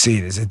 As you can see,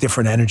 there's a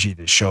different energy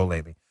to the show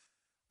lately.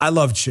 I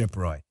love Chip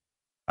Roy.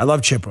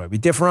 We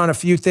differ on a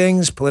few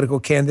things, political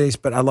candidates,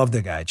 but I love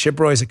the guy. Chip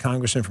Roy is a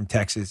congressman from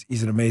Texas.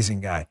 He's an amazing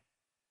guy.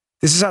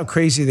 This is how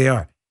crazy they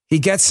are. He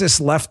gets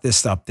this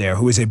leftist up there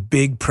who is a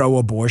big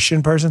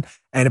pro-abortion person,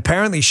 and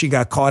apparently she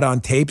got caught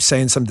on tape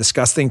saying some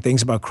disgusting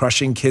things about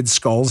crushing kids'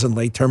 skulls and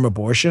late-term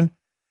abortion.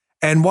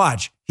 And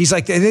watch. He's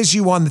like, it is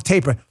you on the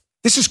tape.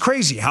 This is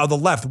crazy how the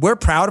left, we're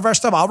proud of our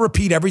stuff. I'll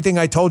repeat everything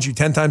I told you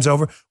 10 times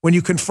over. When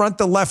you confront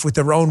the left with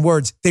their own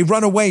words, they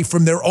run away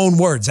from their own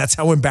words. That's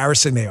how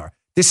embarrassing they are.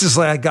 This is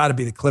got to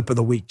be the clip of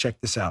the week. Check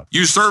this out.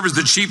 You serve as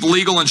the chief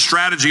legal and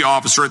strategy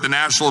officer at the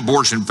National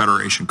Abortion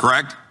Federation,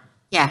 correct?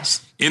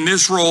 Yes. In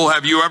this role,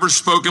 have you ever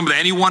spoken with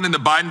anyone in the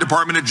Biden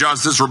Department of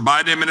Justice or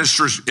Biden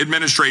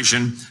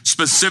administration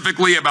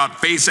specifically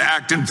about FACE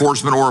Act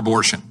enforcement or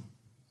abortion?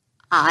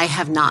 I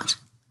have not.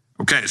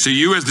 Okay, so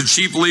you as the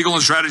chief legal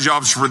and strategy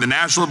officer for the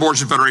National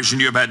Abortion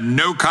Federation, you have had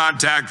no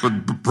contact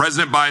with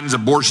President Biden's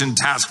abortion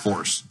task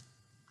force.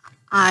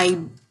 Let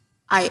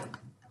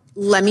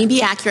me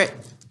be accurate.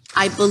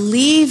 I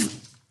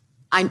believe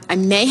I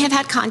may have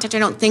had contact. I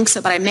don't think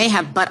so, but I may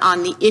have. But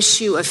on the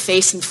issue of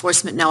FACE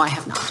enforcement, no, I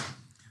have not.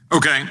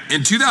 Okay,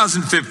 in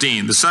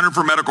 2015, the Center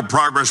for Medical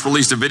Progress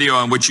released a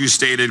video in which you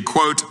stated,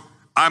 quote,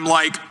 I'm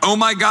like, oh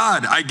my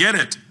God, I get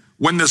it.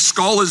 When the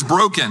skull is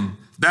broken,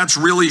 that's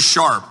really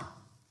sharp.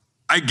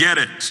 I get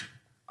it.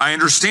 I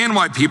understand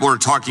why people are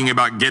talking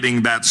about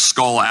getting that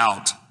skull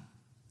out,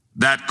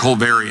 that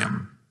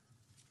colvarium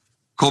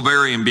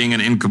being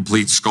an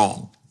incomplete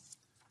skull.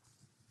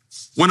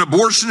 When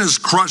abortion has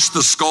crushed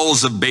the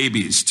skulls of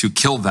babies to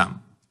kill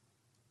them,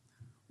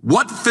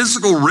 what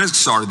physical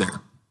risks are there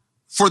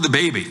for the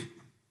baby?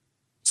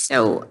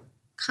 So,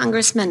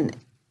 Congressman,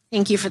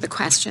 thank you for the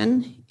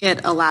question.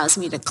 It allows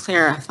me to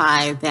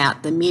clarify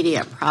that the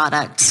media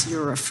products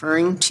you're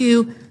referring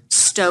to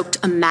stoked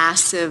a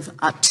massive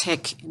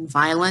uptick in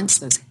violence.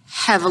 Those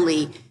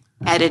heavily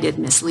edited,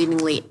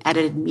 misleadingly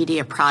edited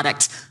media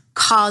products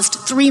caused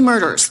 3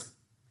 murders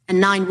and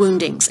 9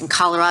 woundings in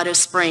Colorado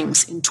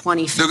Springs in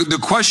 2015. The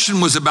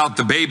question was about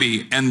the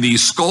baby and the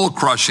skull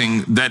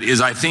crushing that is,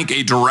 I think,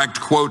 a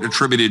direct quote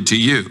attributed to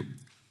you.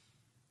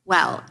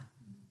 Well,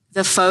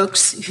 the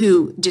folks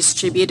who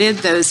distributed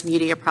those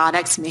media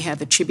products may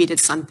have attributed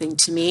something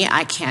to me.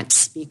 I can't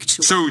speak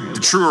to. So,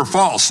 true or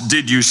false,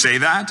 did you say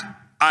that?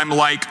 I'm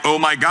like, oh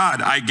my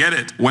God, I get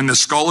it. When the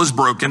skull is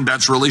broken,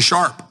 that's really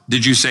sharp.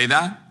 Did you say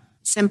that?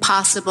 It's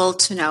impossible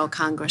to know,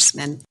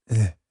 Congressman.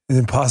 It's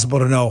impossible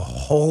to know.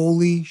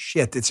 Holy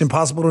shit. It's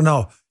impossible to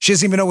know. She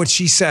doesn't even know what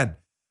she said.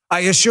 I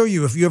assure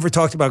you, if you ever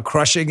talked about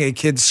crushing a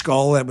kid's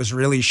skull that was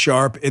really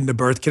sharp in the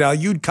birth canal,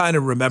 you'd kind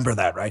of remember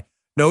that, right?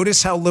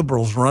 Notice how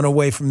liberals run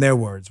away from their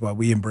words while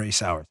we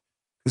embrace ours.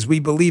 Because we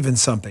believe in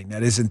something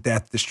that isn't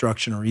death,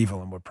 destruction, or evil,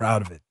 and we're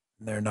proud of it.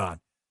 And they're not.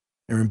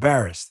 They're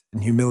embarrassed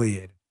and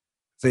humiliated.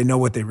 They know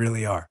what they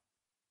really are.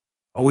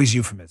 Always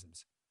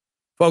euphemisms.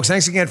 Folks,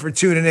 thanks again for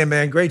tuning in,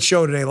 man. Great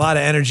show today. A lot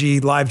of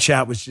energy. Live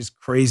chat was just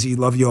crazy.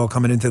 Love you all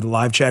coming into the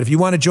live chat. If you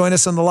want to join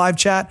us on the live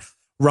chat,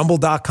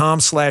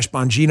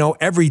 Rumble.com/Bongino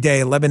every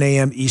day, 11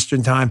 a.m.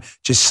 Eastern time.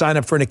 Just sign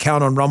up for an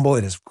account on Rumble.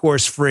 It is, of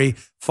course, free.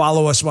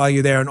 Follow us while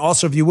you're there. And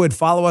also, if you would,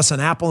 follow us on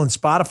Apple and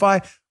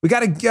Spotify. We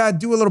got to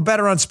do a little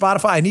better on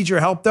Spotify. I need your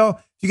help, though.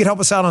 If you could help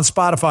us out on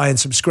Spotify and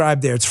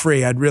subscribe there, it's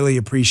free. I'd really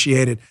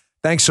appreciate it.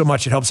 Thanks so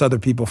much. It helps other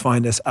people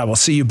find us. I will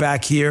see you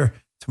back here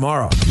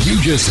tomorrow.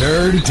 You just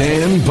heard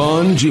Dan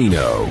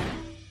Bongino.